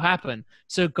shit still happen.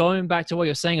 So going back to what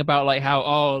you're saying about like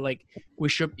how we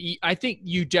should, I think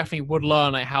you definitely would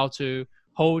learn like how to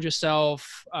hold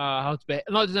yourself, how to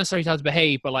not necessarily how to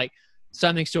behave, but like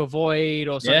some things to avoid,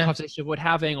 or some conversations to avoid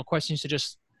having, or questions to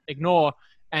just ignore.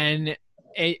 And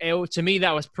to me,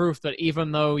 that was proof that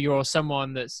even though you're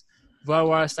someone that's very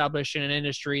well established in an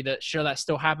industry, that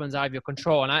still happens out of your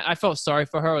control. And I felt sorry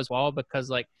for her as well, because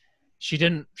like she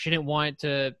didn't want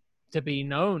it to be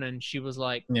known, and she was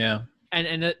like,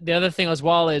 And the other thing as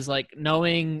well is like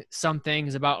knowing some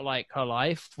things about like her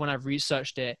life. When I've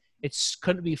researched it,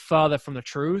 couldn't be further from the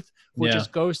truth, which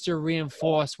just goes to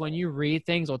reinforce when you read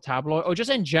things or tabloid or just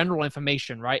in general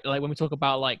information, right? Like when we talk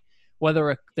about like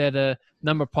whether they're the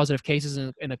number of positive cases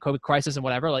in the COVID crisis and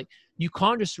whatever, like you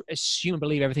can't just assume and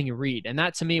believe everything you read. And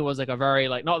that to me was like a very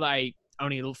like, not that I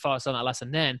only first learned that lesson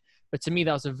then, but to me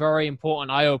that was a very important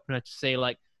eye opener to say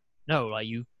like, no, like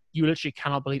you literally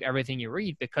cannot believe everything you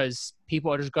read, because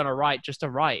people are just going to write, just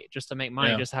to make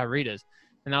money, just to have readers.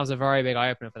 And that was a very big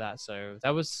eye opener for that. So that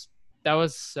was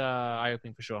eye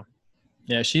opening for sure.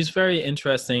 Yeah, she's very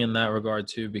interesting in that regard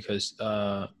too, because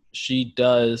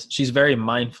she's very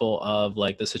mindful of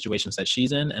like the situations that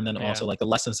she's in, and then also like the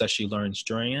lessons that she learns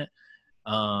during it.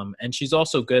 And she's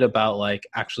also good about like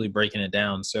actually breaking it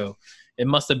down. So it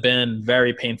must have been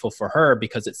very painful for her,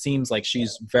 because it seems like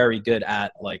she's very good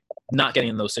at like not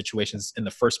getting in those situations in the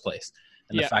first place.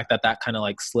 And the fact that kind of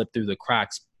like slipped through the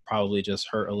cracks probably just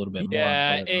hurt a little bit more.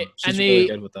 Yeah, but, she's really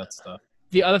good with that stuff.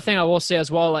 The other thing I will say as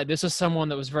well, like this is someone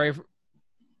that was very,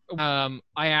 I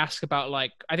asked about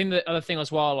like, I think the other thing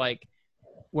as well, like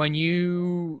when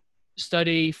you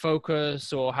study,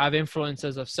 focus, or have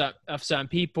influences of certain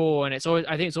people, and I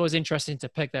think it's always interesting to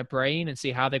pick their brain and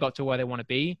see how they got to where they want to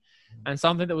be. And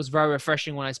something that was very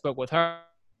refreshing when I spoke with her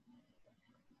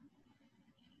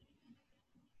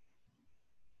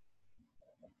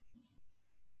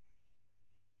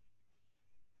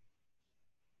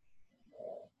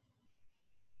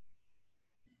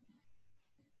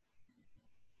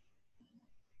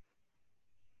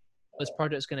this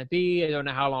project's going to be. I don't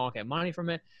know how long I'll get money from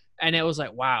it. And it was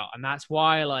like, wow. And that's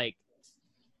why, like,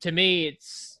 to me,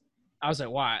 I was like,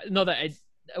 wow. Not that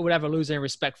I would ever lose any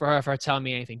respect for her telling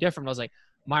me anything different. I was like,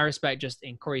 my respect just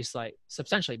increased like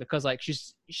substantially, because like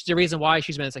she's the reason why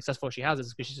she's been as successful as she has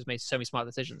is because she's just made so many smart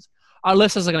decisions. Our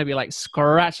listeners are going to be like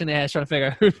scratching their heads trying to figure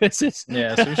out who this is.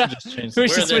 Yeah, so we should just change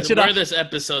where this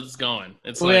episode's going.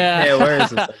 It's like, where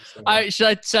is this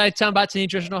episode? Should I turn back to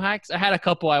nutritional hacks? I had a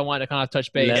couple I wanted to kind of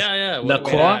touch base. La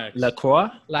Croix. La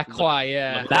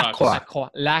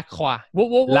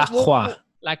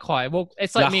Croix. Well,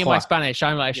 it's like me and my Spanish.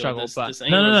 I'm like struggle, but this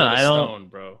ain't Rosetta Stone,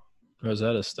 bro.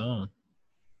 Rosetta Stone.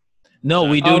 No,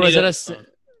 we do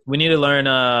we need to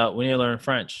learn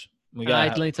French. I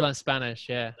need to learn Spanish.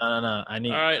 Yeah. No. All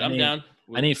right, I'm down.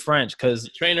 I need French because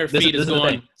trainer feed is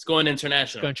going. It's going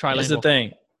international. Going trilingual. This is the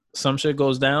thing. Some shit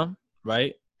goes down,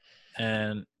 right?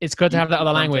 And it's good to have that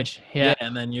other language. Yeah.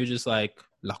 And then you're just like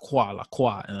la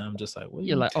croix, and I'm just like, what?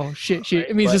 You're like, oh shit. Right?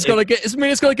 It means it's gonna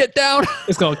get down.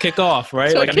 It's gonna kick off,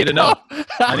 right? Like I need to know.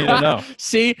 I need to know.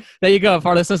 See, there you go. For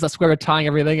our listeners, that's where we're tying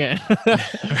everything in.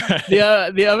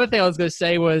 Right. The other thing I was gonna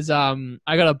say was, I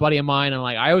got a buddy of mine, and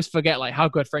like I always forget like how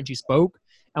good French he spoke.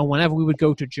 And whenever we would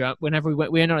go to whenever we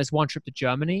went on this one trip to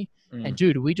Germany, and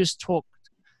dude,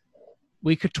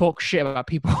 we could talk shit about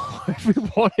people if we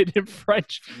wanted in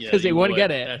French because they wouldn't get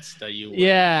it. That's that you would.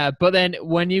 Yeah, but then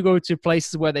when you go to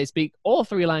places where they speak all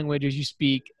three languages you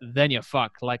speak, then you're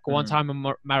fucked. Like one time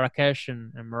in Marrakesh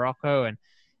and Morocco, and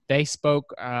they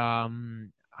spoke,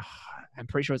 I'm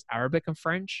pretty sure it's Arabic and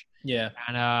French. Yeah.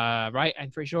 And right,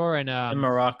 I'm pretty sure. And in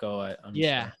Morocco, I'm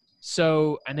yeah. sure.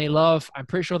 So, and they love, I'm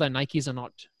pretty sure their Nikes are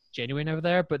not genuine over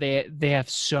there, but they have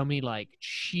so many like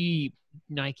cheap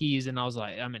Nikes, and I was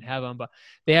like, I'm in heaven. But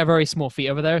they have very small feet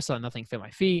over there, so nothing fit my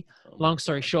feet. Long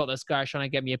story short, this guy's trying to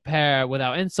get me a pair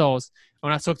without insoles.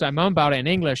 When I talked to my mom about it in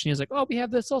English, and he was like, "Oh, we have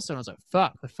this also," and I was like,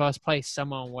 "Fuck!" The first place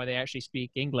someone where they actually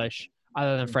speak English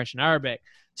other than French and Arabic,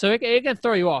 so it can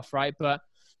throw you off, right? But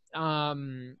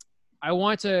I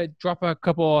want to drop a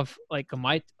couple of like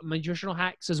my nutritional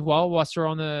hacks as well whilst we're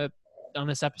on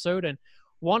this episode, and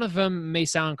one of them may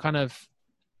sound kind of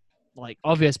like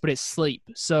obvious, but it's sleep.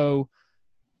 So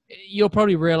you'll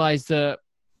probably realize that,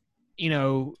 you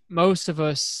know, most of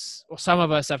us or some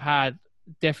of us have had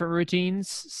different routines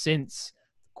since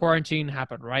quarantine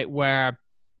happened, right? Where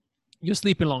you're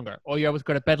sleeping longer, or you're able to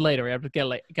go to bed later, or you're able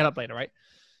to get up later, right?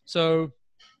 So,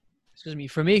 excuse me,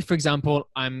 for me, for example,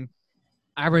 I'm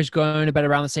average going to bed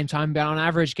around the same time, but on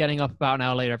average getting up about an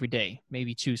hour later every day,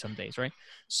 maybe 2 some days, right?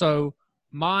 So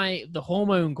the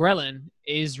hormone ghrelin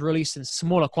is released in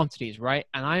smaller quantities, right?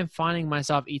 And I am finding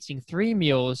myself eating 3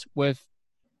 meals with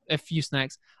a few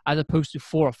snacks as opposed to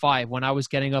 4 or 5 when I was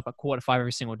getting up at 4:45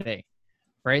 every single day,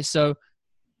 right? So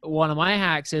one of my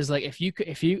hacks is like, if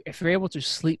you're able to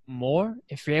sleep more,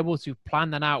 if you're able to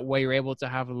plan that out where you're able to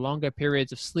have longer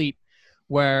periods of sleep,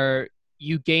 where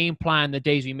you game plan the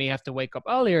days you may have to wake up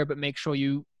earlier, but make sure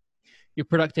you're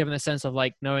productive in the sense of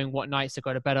like knowing what nights to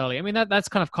go to bed early. I mean, that's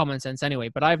kind of common sense anyway,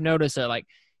 but I've noticed that like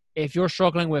if you're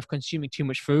struggling with consuming too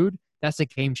much food, that's a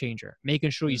game changer.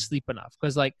 Making sure you sleep enough,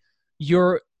 because like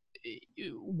when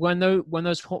the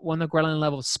ghrelin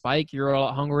levels spike, you're a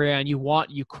lot hungrier and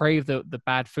you crave the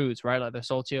bad foods, right? Like the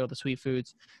salty or the sweet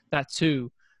foods. That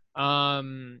too. I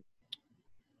don't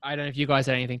know if you guys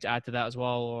had anything to add to that as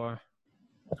well, or.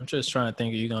 I'm just trying to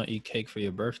think, are you going to eat cake for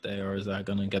your birthday, or is that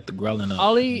going to get the ghrelin up?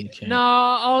 I'll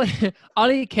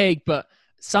eat cake, but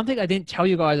something I didn't tell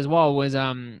you guys as well was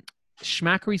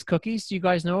Schmackery's cookies. Do you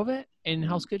guys know of it in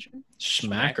Hell's Kitchen?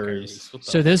 Schmackery's.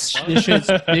 So this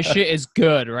shit is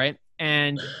good, right?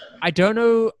 And I don't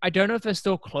know if they're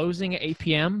still closing at 8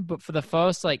 p.m., but for the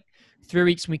first like 3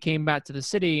 weeks when we came back to the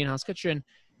city in Hell's Kitchen,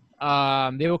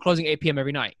 they were closing 8 p.m.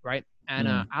 every night, right?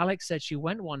 And Alex said she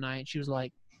went one night and she was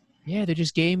like, yeah, they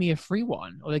just gave me a free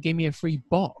one, or they gave me a free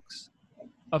box.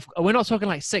 We're not talking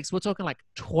like 6, we're talking like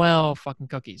 12 fucking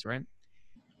cookies, right?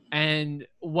 And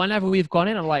whenever we've gone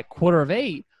in at like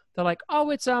 7:45, they're like,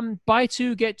 "Oh, it's buy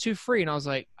 2 get 2 free," and I was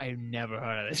like, "I've never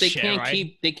heard of this." They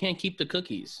can't keep the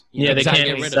cookies. Yeah, they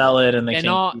can't sell it, and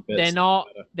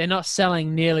they're not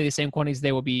selling nearly the same quantities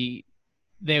they would be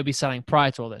selling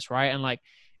prior to all this, right? And like,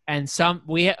 and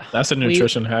that's a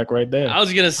nutrition hack right there. I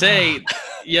was gonna say.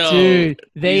 Yo, dude,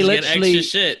 they literally extra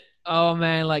shit. Oh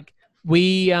man, like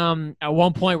we at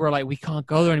one point we're like, we can't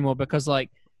go there anymore because like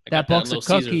that box of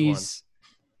cookies,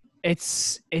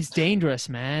 it's dangerous,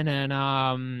 man.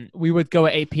 And we would go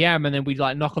at 8 p.m. and then we'd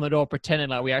like knock on the door pretending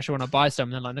like we actually want to buy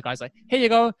something. And then like the guy's like, "Here you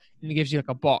go," and he gives you like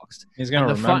a box. He's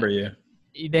gonna remember you.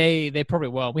 They probably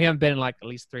will. We haven't been in like at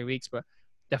least 3 weeks, but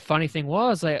the funny thing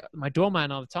was, like, my doorman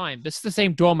all the time. This is the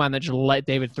same doorman that just let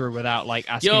David through without like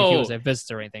asking if he was a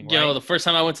visitor or anything. Right? The first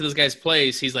time I went to this guy's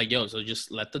place, he's like, "Yo, so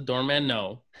just let the doorman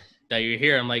know that you're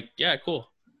here." I'm like, "Yeah, cool."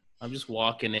 I'm just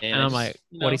walking in, and I'm like,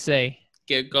 "What'd he say?"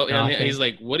 Go. And he's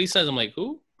like, "What he says?" I'm like,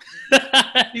 "Who?"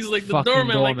 He's like, "The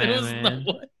doorman." Like, man.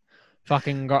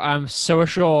 Fucking. I'm so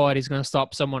assured he's gonna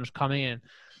stop someone coming in.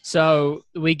 So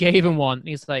we gave him one.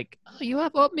 He's like, "Oh, you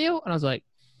have oatmeal?" And I was like,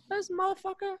 "This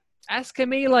motherfucker." Asking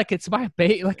me like it's my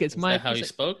bait, like it's my. How he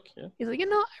spoke? Yeah. He's like,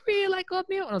 I really like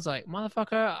oatmeal, and I was like,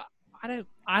 motherfucker,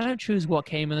 I don't choose what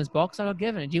came in this box. I got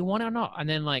given it. Do you want it or not? And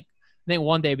then like, I think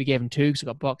one day we gave him 2 because I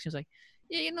got a box. He was like,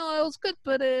 yeah, it was good,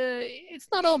 but it's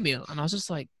not oatmeal. And I was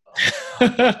just like,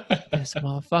 this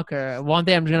motherfucker. One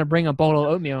day I'm just gonna bring a bowl of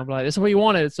oatmeal. I'm like, this is what you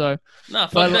wanted. So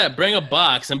fuck that. Bring a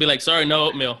box and be like, sorry, no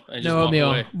oatmeal. And just no oatmeal.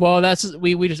 Away. Well, that's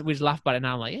we just laugh about it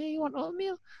now. I'm like, yeah, you want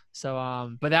oatmeal?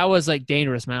 So, but that was like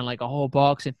dangerous, man. Like a whole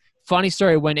box. And funny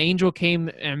story, when Angel came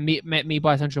and met me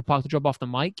by Central Park to drop off the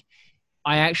mic,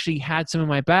 I actually had some in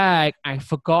my bag. I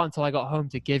forgot until I got home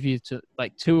to give you to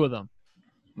like 2 of them.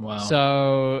 Wow.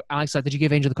 So Alex like, did you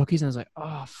give Angel the cookies? And I was like,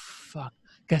 oh fuck,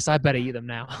 guess I better eat them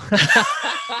now. So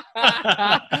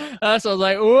I was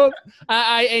like, whoop.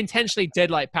 I intentionally did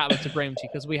like pat them to bring them to you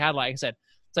because we had, like I said,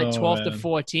 it's like 12 to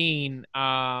 14.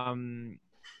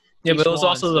 Yeah, but it was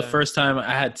also the first time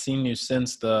I had seen you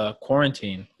since the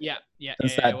quarantine. Yeah.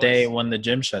 Since that day when the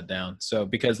gym shut down. So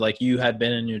because like you had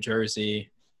been in New Jersey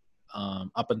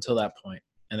up until that point,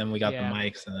 and then we got the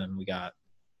mics, and then we got,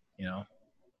 it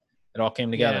all came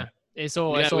together. Yeah.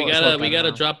 We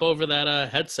gotta drop over that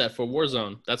headset for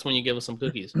Warzone. That's when you give us some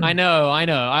cookies. I know.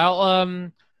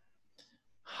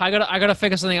 I gotta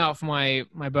figure something out for my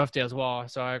birthday as well.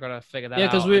 So I gotta figure that out. Yeah,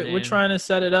 because we're trying to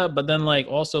set it up, but then like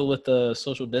also with the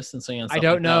social distancing and stuff. I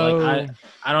don't know. Like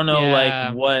I don't know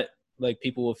like what like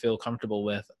people will feel comfortable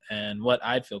with and what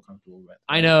I'd feel comfortable with.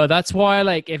 I know that's why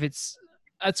like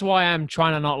that's why I'm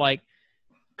trying to not like,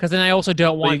 because then I also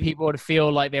don't want people to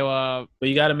feel like they were. But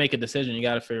you got to make a decision. You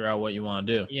got to figure out what you want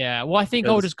to do. Yeah, well, I think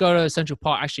I'll just go to Central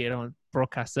Park. Actually, I don't want to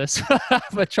broadcast this,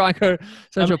 but try and go to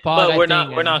Central Park. But we're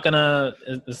not gonna.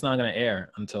 It's not gonna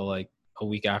air until like a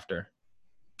week after.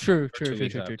 True.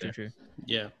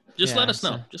 Yeah, just let us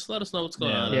know. Just let us know what's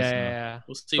going on. Yeah.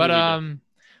 We'll see. But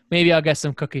maybe I'll get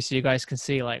some cookies so you guys can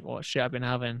see like what shit I've been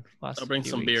having last. I'll bring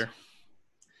some weeks. beer.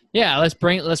 Yeah, let's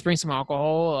bring some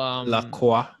alcohol.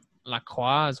 La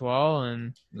Croix as well,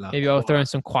 and maybe I'll throw in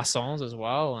some croissants as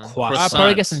well. And I'll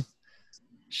probably get some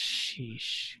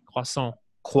croissant.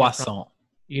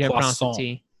 You don't pronounce the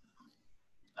T.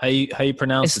 How you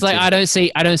pronounce it? It's like I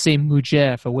don't say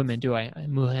mujer for women, do I?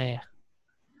 Mujer.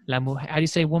 La mujer. How do you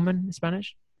say woman in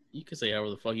Spanish? You can say however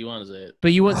the fuck you want to say it.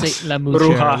 But you won't say la mujer.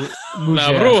 Bruja.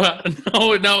 La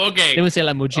bruja. No, okay. They would say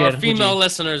la mujer. Our female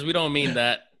listeners, we don't mean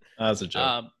that. That's a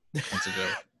joke. That's a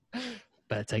joke.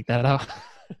 Better take that out.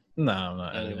 No, I'm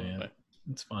not editing it.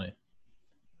 It's funny.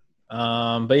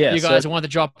 But yeah. You guys want to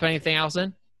drop anything else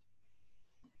in?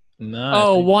 No.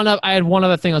 Oh, I had one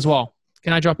other thing as well.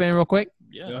 Can I drop in real quick?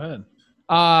 Yeah. Go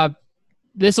ahead.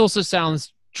 This also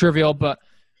sounds trivial, but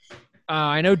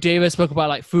I know David spoke about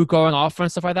like food going off and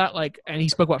stuff like that. Like, and he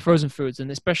spoke about frozen foods, and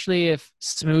especially if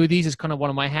smoothies is kind of one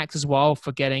of my hacks as well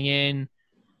for getting in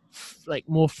like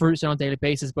more fruits on a daily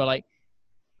basis. But like,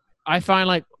 I find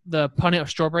like the punnet of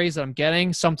strawberries that I'm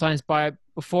getting sometimes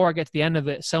before I get to the end of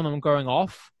it, some of them going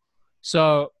off.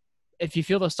 So if you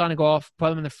feel they're starting to go off, put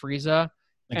them in the freezer.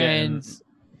 Again,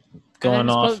 going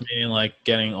off meaning like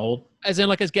getting old? As in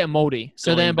like it's getting moldy.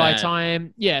 So then by the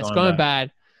time, it's going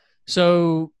bad.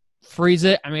 So freeze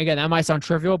it. I mean, again, that might sound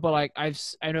trivial, but like I've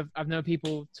known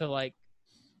people to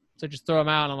just throw them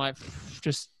out, and I'm like,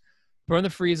 just put in the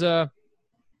freezer.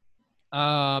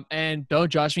 And don't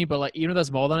judge me, but like even if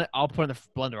there's mold on it, I'll put it in the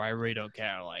blender. I really don't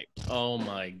care. Like, oh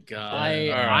my god,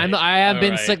 I have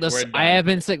been sick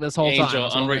this whole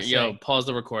time. Yo, pause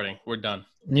the recording. We're done.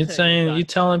 You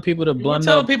telling people to blend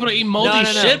telling people to eat moldy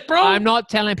shit, bro? I'm not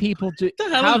telling people to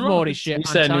have moldy shit. You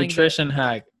said nutrition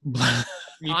hack.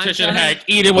 Nutrition hack.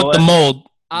 Eat it with the mold.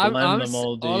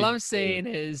 All I'm saying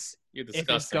is, if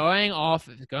it's going off,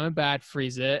 if it's going bad,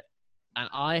 freeze it. And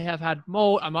I have had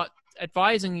mold. I'm not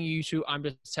advising you to. I'm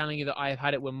just telling you that I have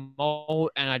had it with mold,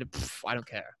 and I don't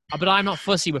care. But I'm not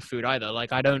fussy with food either.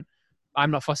 Like I'm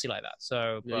not fussy like that.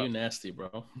 So you're nasty,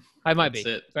 bro. I might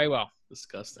be. Very well.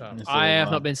 Disgusting. I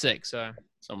have not been sick, so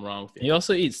something wrong with you. You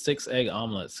also eat 6 egg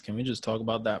omelets. Can we just talk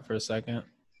about that for a second?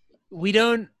 We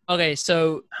don't. Okay,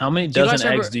 so how many dozen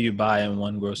eggs do you buy in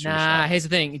one grocery shop? Here's the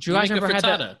thing. Do you guys remember I had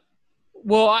that?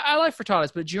 Well, I like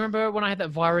frittatas, but do you remember when I had that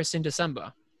virus in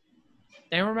December?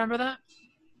 Anyone remember that?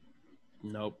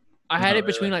 Nope. I had it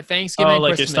between like Thanksgiving and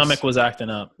Christmas. Christmas. Your stomach was acting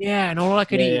up. Yeah, and all I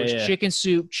could eat was chicken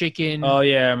soup, chicken. Oh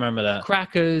yeah, I remember that.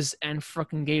 Crackers and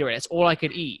fucking Gatorade. That's all I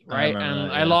could eat, right?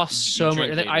 I lost so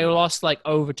much. I lost like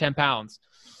over 10 pounds,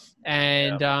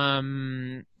 and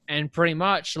and pretty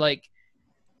much like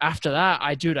after that,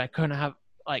 I couldn't have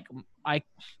like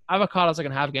avocados I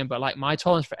can have again, but like my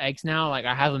tolerance for eggs now, like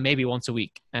I have them maybe once a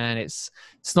week, and it's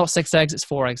not 6 eggs, it's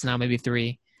 4 eggs now, maybe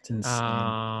 3.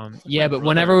 Yeah, but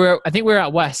whenever I think we were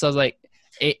at West, I was like,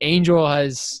 Angel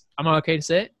has. Am I okay to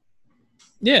say it?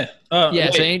 Yeah. Yeah.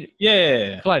 Wait. So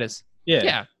yeah. Colitis.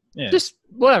 Yeah. Just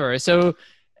whatever. So,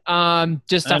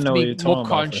 just have to be more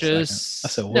conscious. I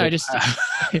said, no, just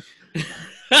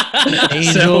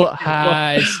Angel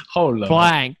has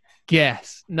blank.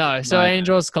 Yes. No. So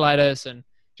Angel's colitis, and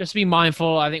just be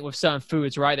mindful. I think with certain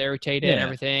foods, right? They irritate it and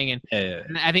everything. And,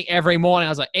 and I think every morning I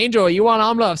was like, Angel, you want an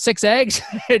omelet of 6 eggs?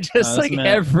 Just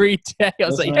every day. I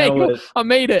was like, hey, I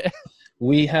made it.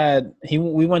 We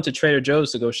went to Trader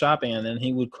Joe's to go shopping, and then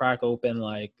he would crack open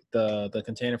like the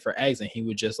container for eggs, and he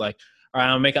would just like, all right,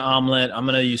 I'll make an omelet. I'm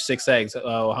going to use 6 eggs.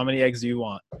 Oh, how many eggs do you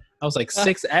want? I was like,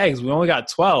 6 eggs. We only got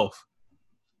 12.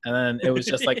 And then it was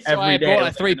just like every day. I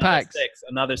bought 3 packs.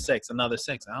 Another six. And I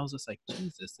was just like,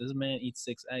 Jesus, this man eats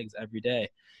 6 eggs every day.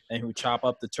 And he would chop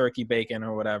up the turkey bacon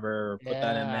or whatever, or put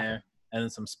that in there, and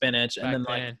then some spinach. And then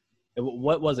like,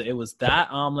 what was it? It was that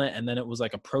omelet, and then it was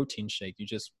like a protein shake. You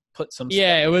just put some.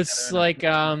 Yeah, it was like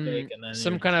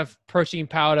some kind of protein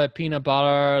powder, peanut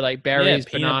butter, like berries,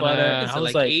 banana. Butter. I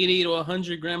was like 80 to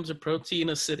 100 grams of protein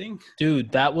a sitting.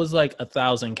 Dude, that was like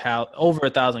over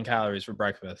 1,000 calories for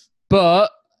breakfast. But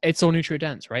it's all nutrient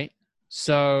dense, right?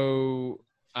 So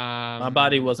My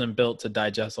body wasn't built to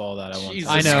digest all that at once. Jesus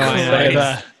I know.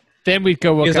 Christ. Then we'd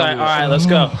go work He's out. like, all right, let's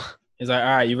go. He's like,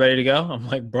 all right, you ready to go? I'm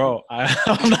like, bro,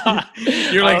 I'm not.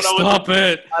 You're like, stop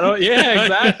it. I don't. Yeah,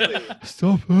 exactly.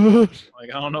 Stop it. Like,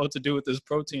 I don't know what to do with this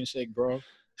protein shake, bro.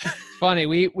 Funny,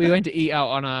 we went to eat out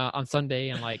on Sunday,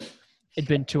 and like it'd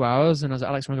been 2 hours, and I was like,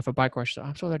 Alex, we're going for a bike rush. So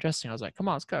I'm still digesting. I was like, come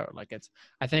on, let's go. Like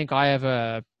I think I have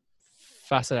a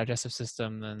faster digestive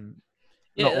system than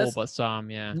not all, but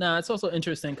some. Yeah. No, it's also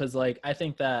interesting because like I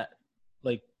think that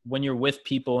like when you're with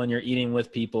people and you're eating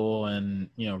with people and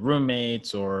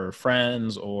roommates or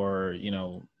friends or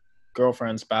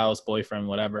girlfriend, spouse, boyfriend,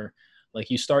 whatever,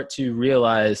 like you start to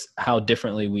realize how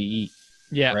differently we eat.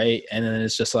 Yeah. Right. And then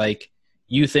it's just like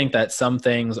you think that some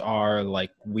things are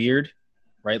like weird,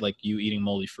 right? Like you eating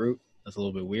moldy fruit. That's a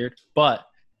little bit weird. But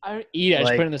I don't eat it. I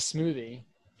like, just put it in the smoothie.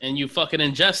 And you fucking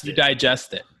ingest you it.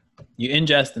 digest it. You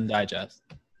ingest and digest.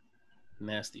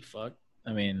 Nasty fuck.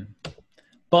 I mean,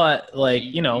 but like,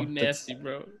 You nasty,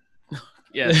 bro.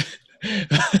 Yeah.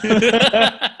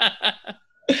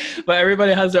 But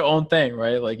everybody has their own thing,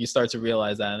 right? Like you start to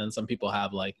realize that. And then some people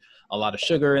have like a lot of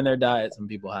sugar in their diet. Some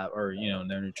people have, or,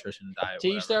 their nutrition diet. To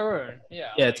each their own. Yeah.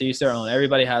 Yeah, to each their own.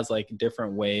 Everybody has like a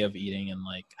different way of eating and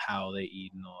like how they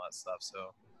eat and all that stuff.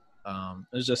 So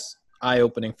it was just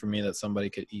eye-opening for me that somebody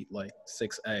could eat like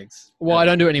 6 eggs. Well, I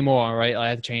don't do it anymore, right? I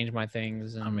have to change my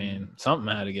things. And I mean, something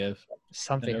had to give.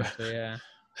 something. Anyway. Yeah.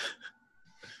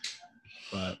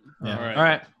 But yeah. All right. All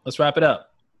right. Let's wrap it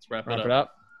up. Let's wrap Wrap it it up.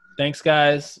 up. Thanks,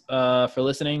 guys, for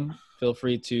listening. Feel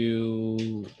free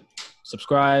to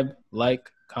subscribe,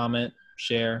 like, comment,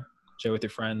 share with your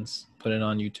friends, put it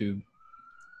on YouTube,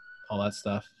 all that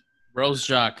stuff. Roast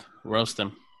Jock. Roast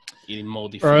him. Eating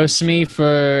moldy food. Roast me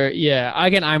for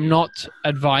again, I'm not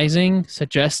advising,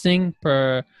 suggesting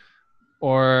fuck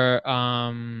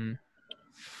the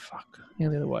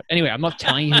other word. Anyway, I'm not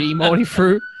telling you to eat moldy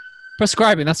fruit.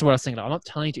 Prescribing, that's what I was thinking of. I'm not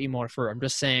telling you to eat moldy fruit. I'm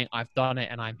just saying I've done it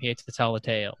and I'm here to tell the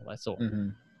tale. That's all. Mm-hmm.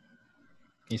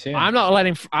 You see? I'm not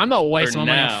wasting my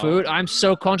money now. on food. I'm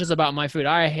so conscious about my food.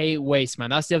 I hate waste, man.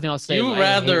 That's the other thing I'll say. You I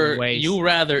hate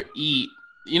rather eat.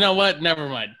 You know what? Never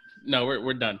mind. No,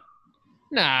 we're done.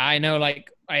 Nah, I know.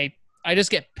 Like I just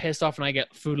get pissed off when I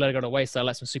get food let go to waste. I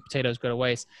let some sweet potatoes go to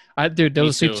waste. Dude,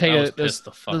 those sweet potatoes,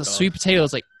 those sweet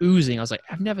potatoes like oozing. I was like,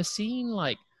 I've never seen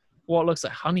like what looks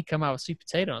like honey come out of sweet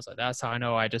potato. I was like, that's how I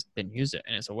know I just didn't use it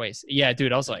and it's a waste. Yeah,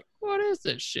 dude, I was like, what is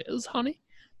this shit? Is honey?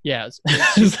 Yeah,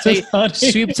 sweet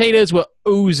potatoes were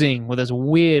oozing with this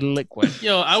weird liquid.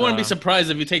 Yo, I wouldn't be surprised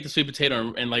if you take the sweet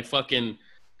potato and like fucking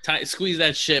squeeze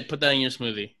that shit, put that in your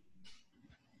smoothie.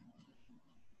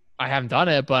 I haven't done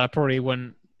it, but I probably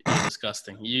wouldn't.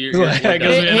 Disgusting. That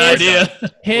gives me an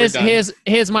idea.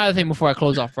 Here's my other thing before I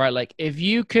close off, right? Like, if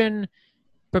you can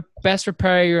best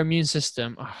prepare your immune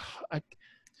system,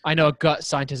 I know a gut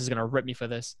scientist is gonna rip me for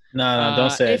this. No,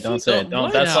 don't say it. Don't say it.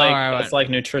 Don't. That's like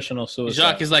nutritional suicide.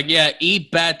 Jacques is like, yeah,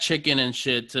 eat bad chicken and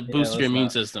shit to boost your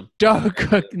immune system. Don't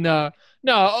cook. No.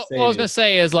 All I was gonna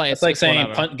say is like it's like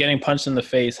saying getting punched in the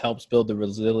face helps build the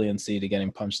resiliency to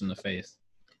getting punched in the face.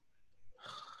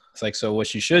 It's like, so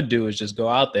what you should do is just go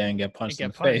out there and get punched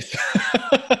in the face. All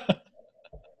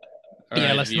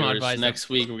right, let's not advise next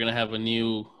week we're gonna have a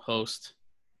new host.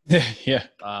 Yeah.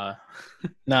 All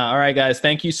right, guys.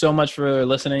 Thank you so much for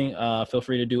listening. Feel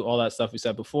free to do all that stuff we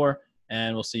said before,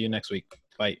 and we'll see you next week.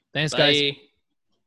 Bye. Thanks, guys.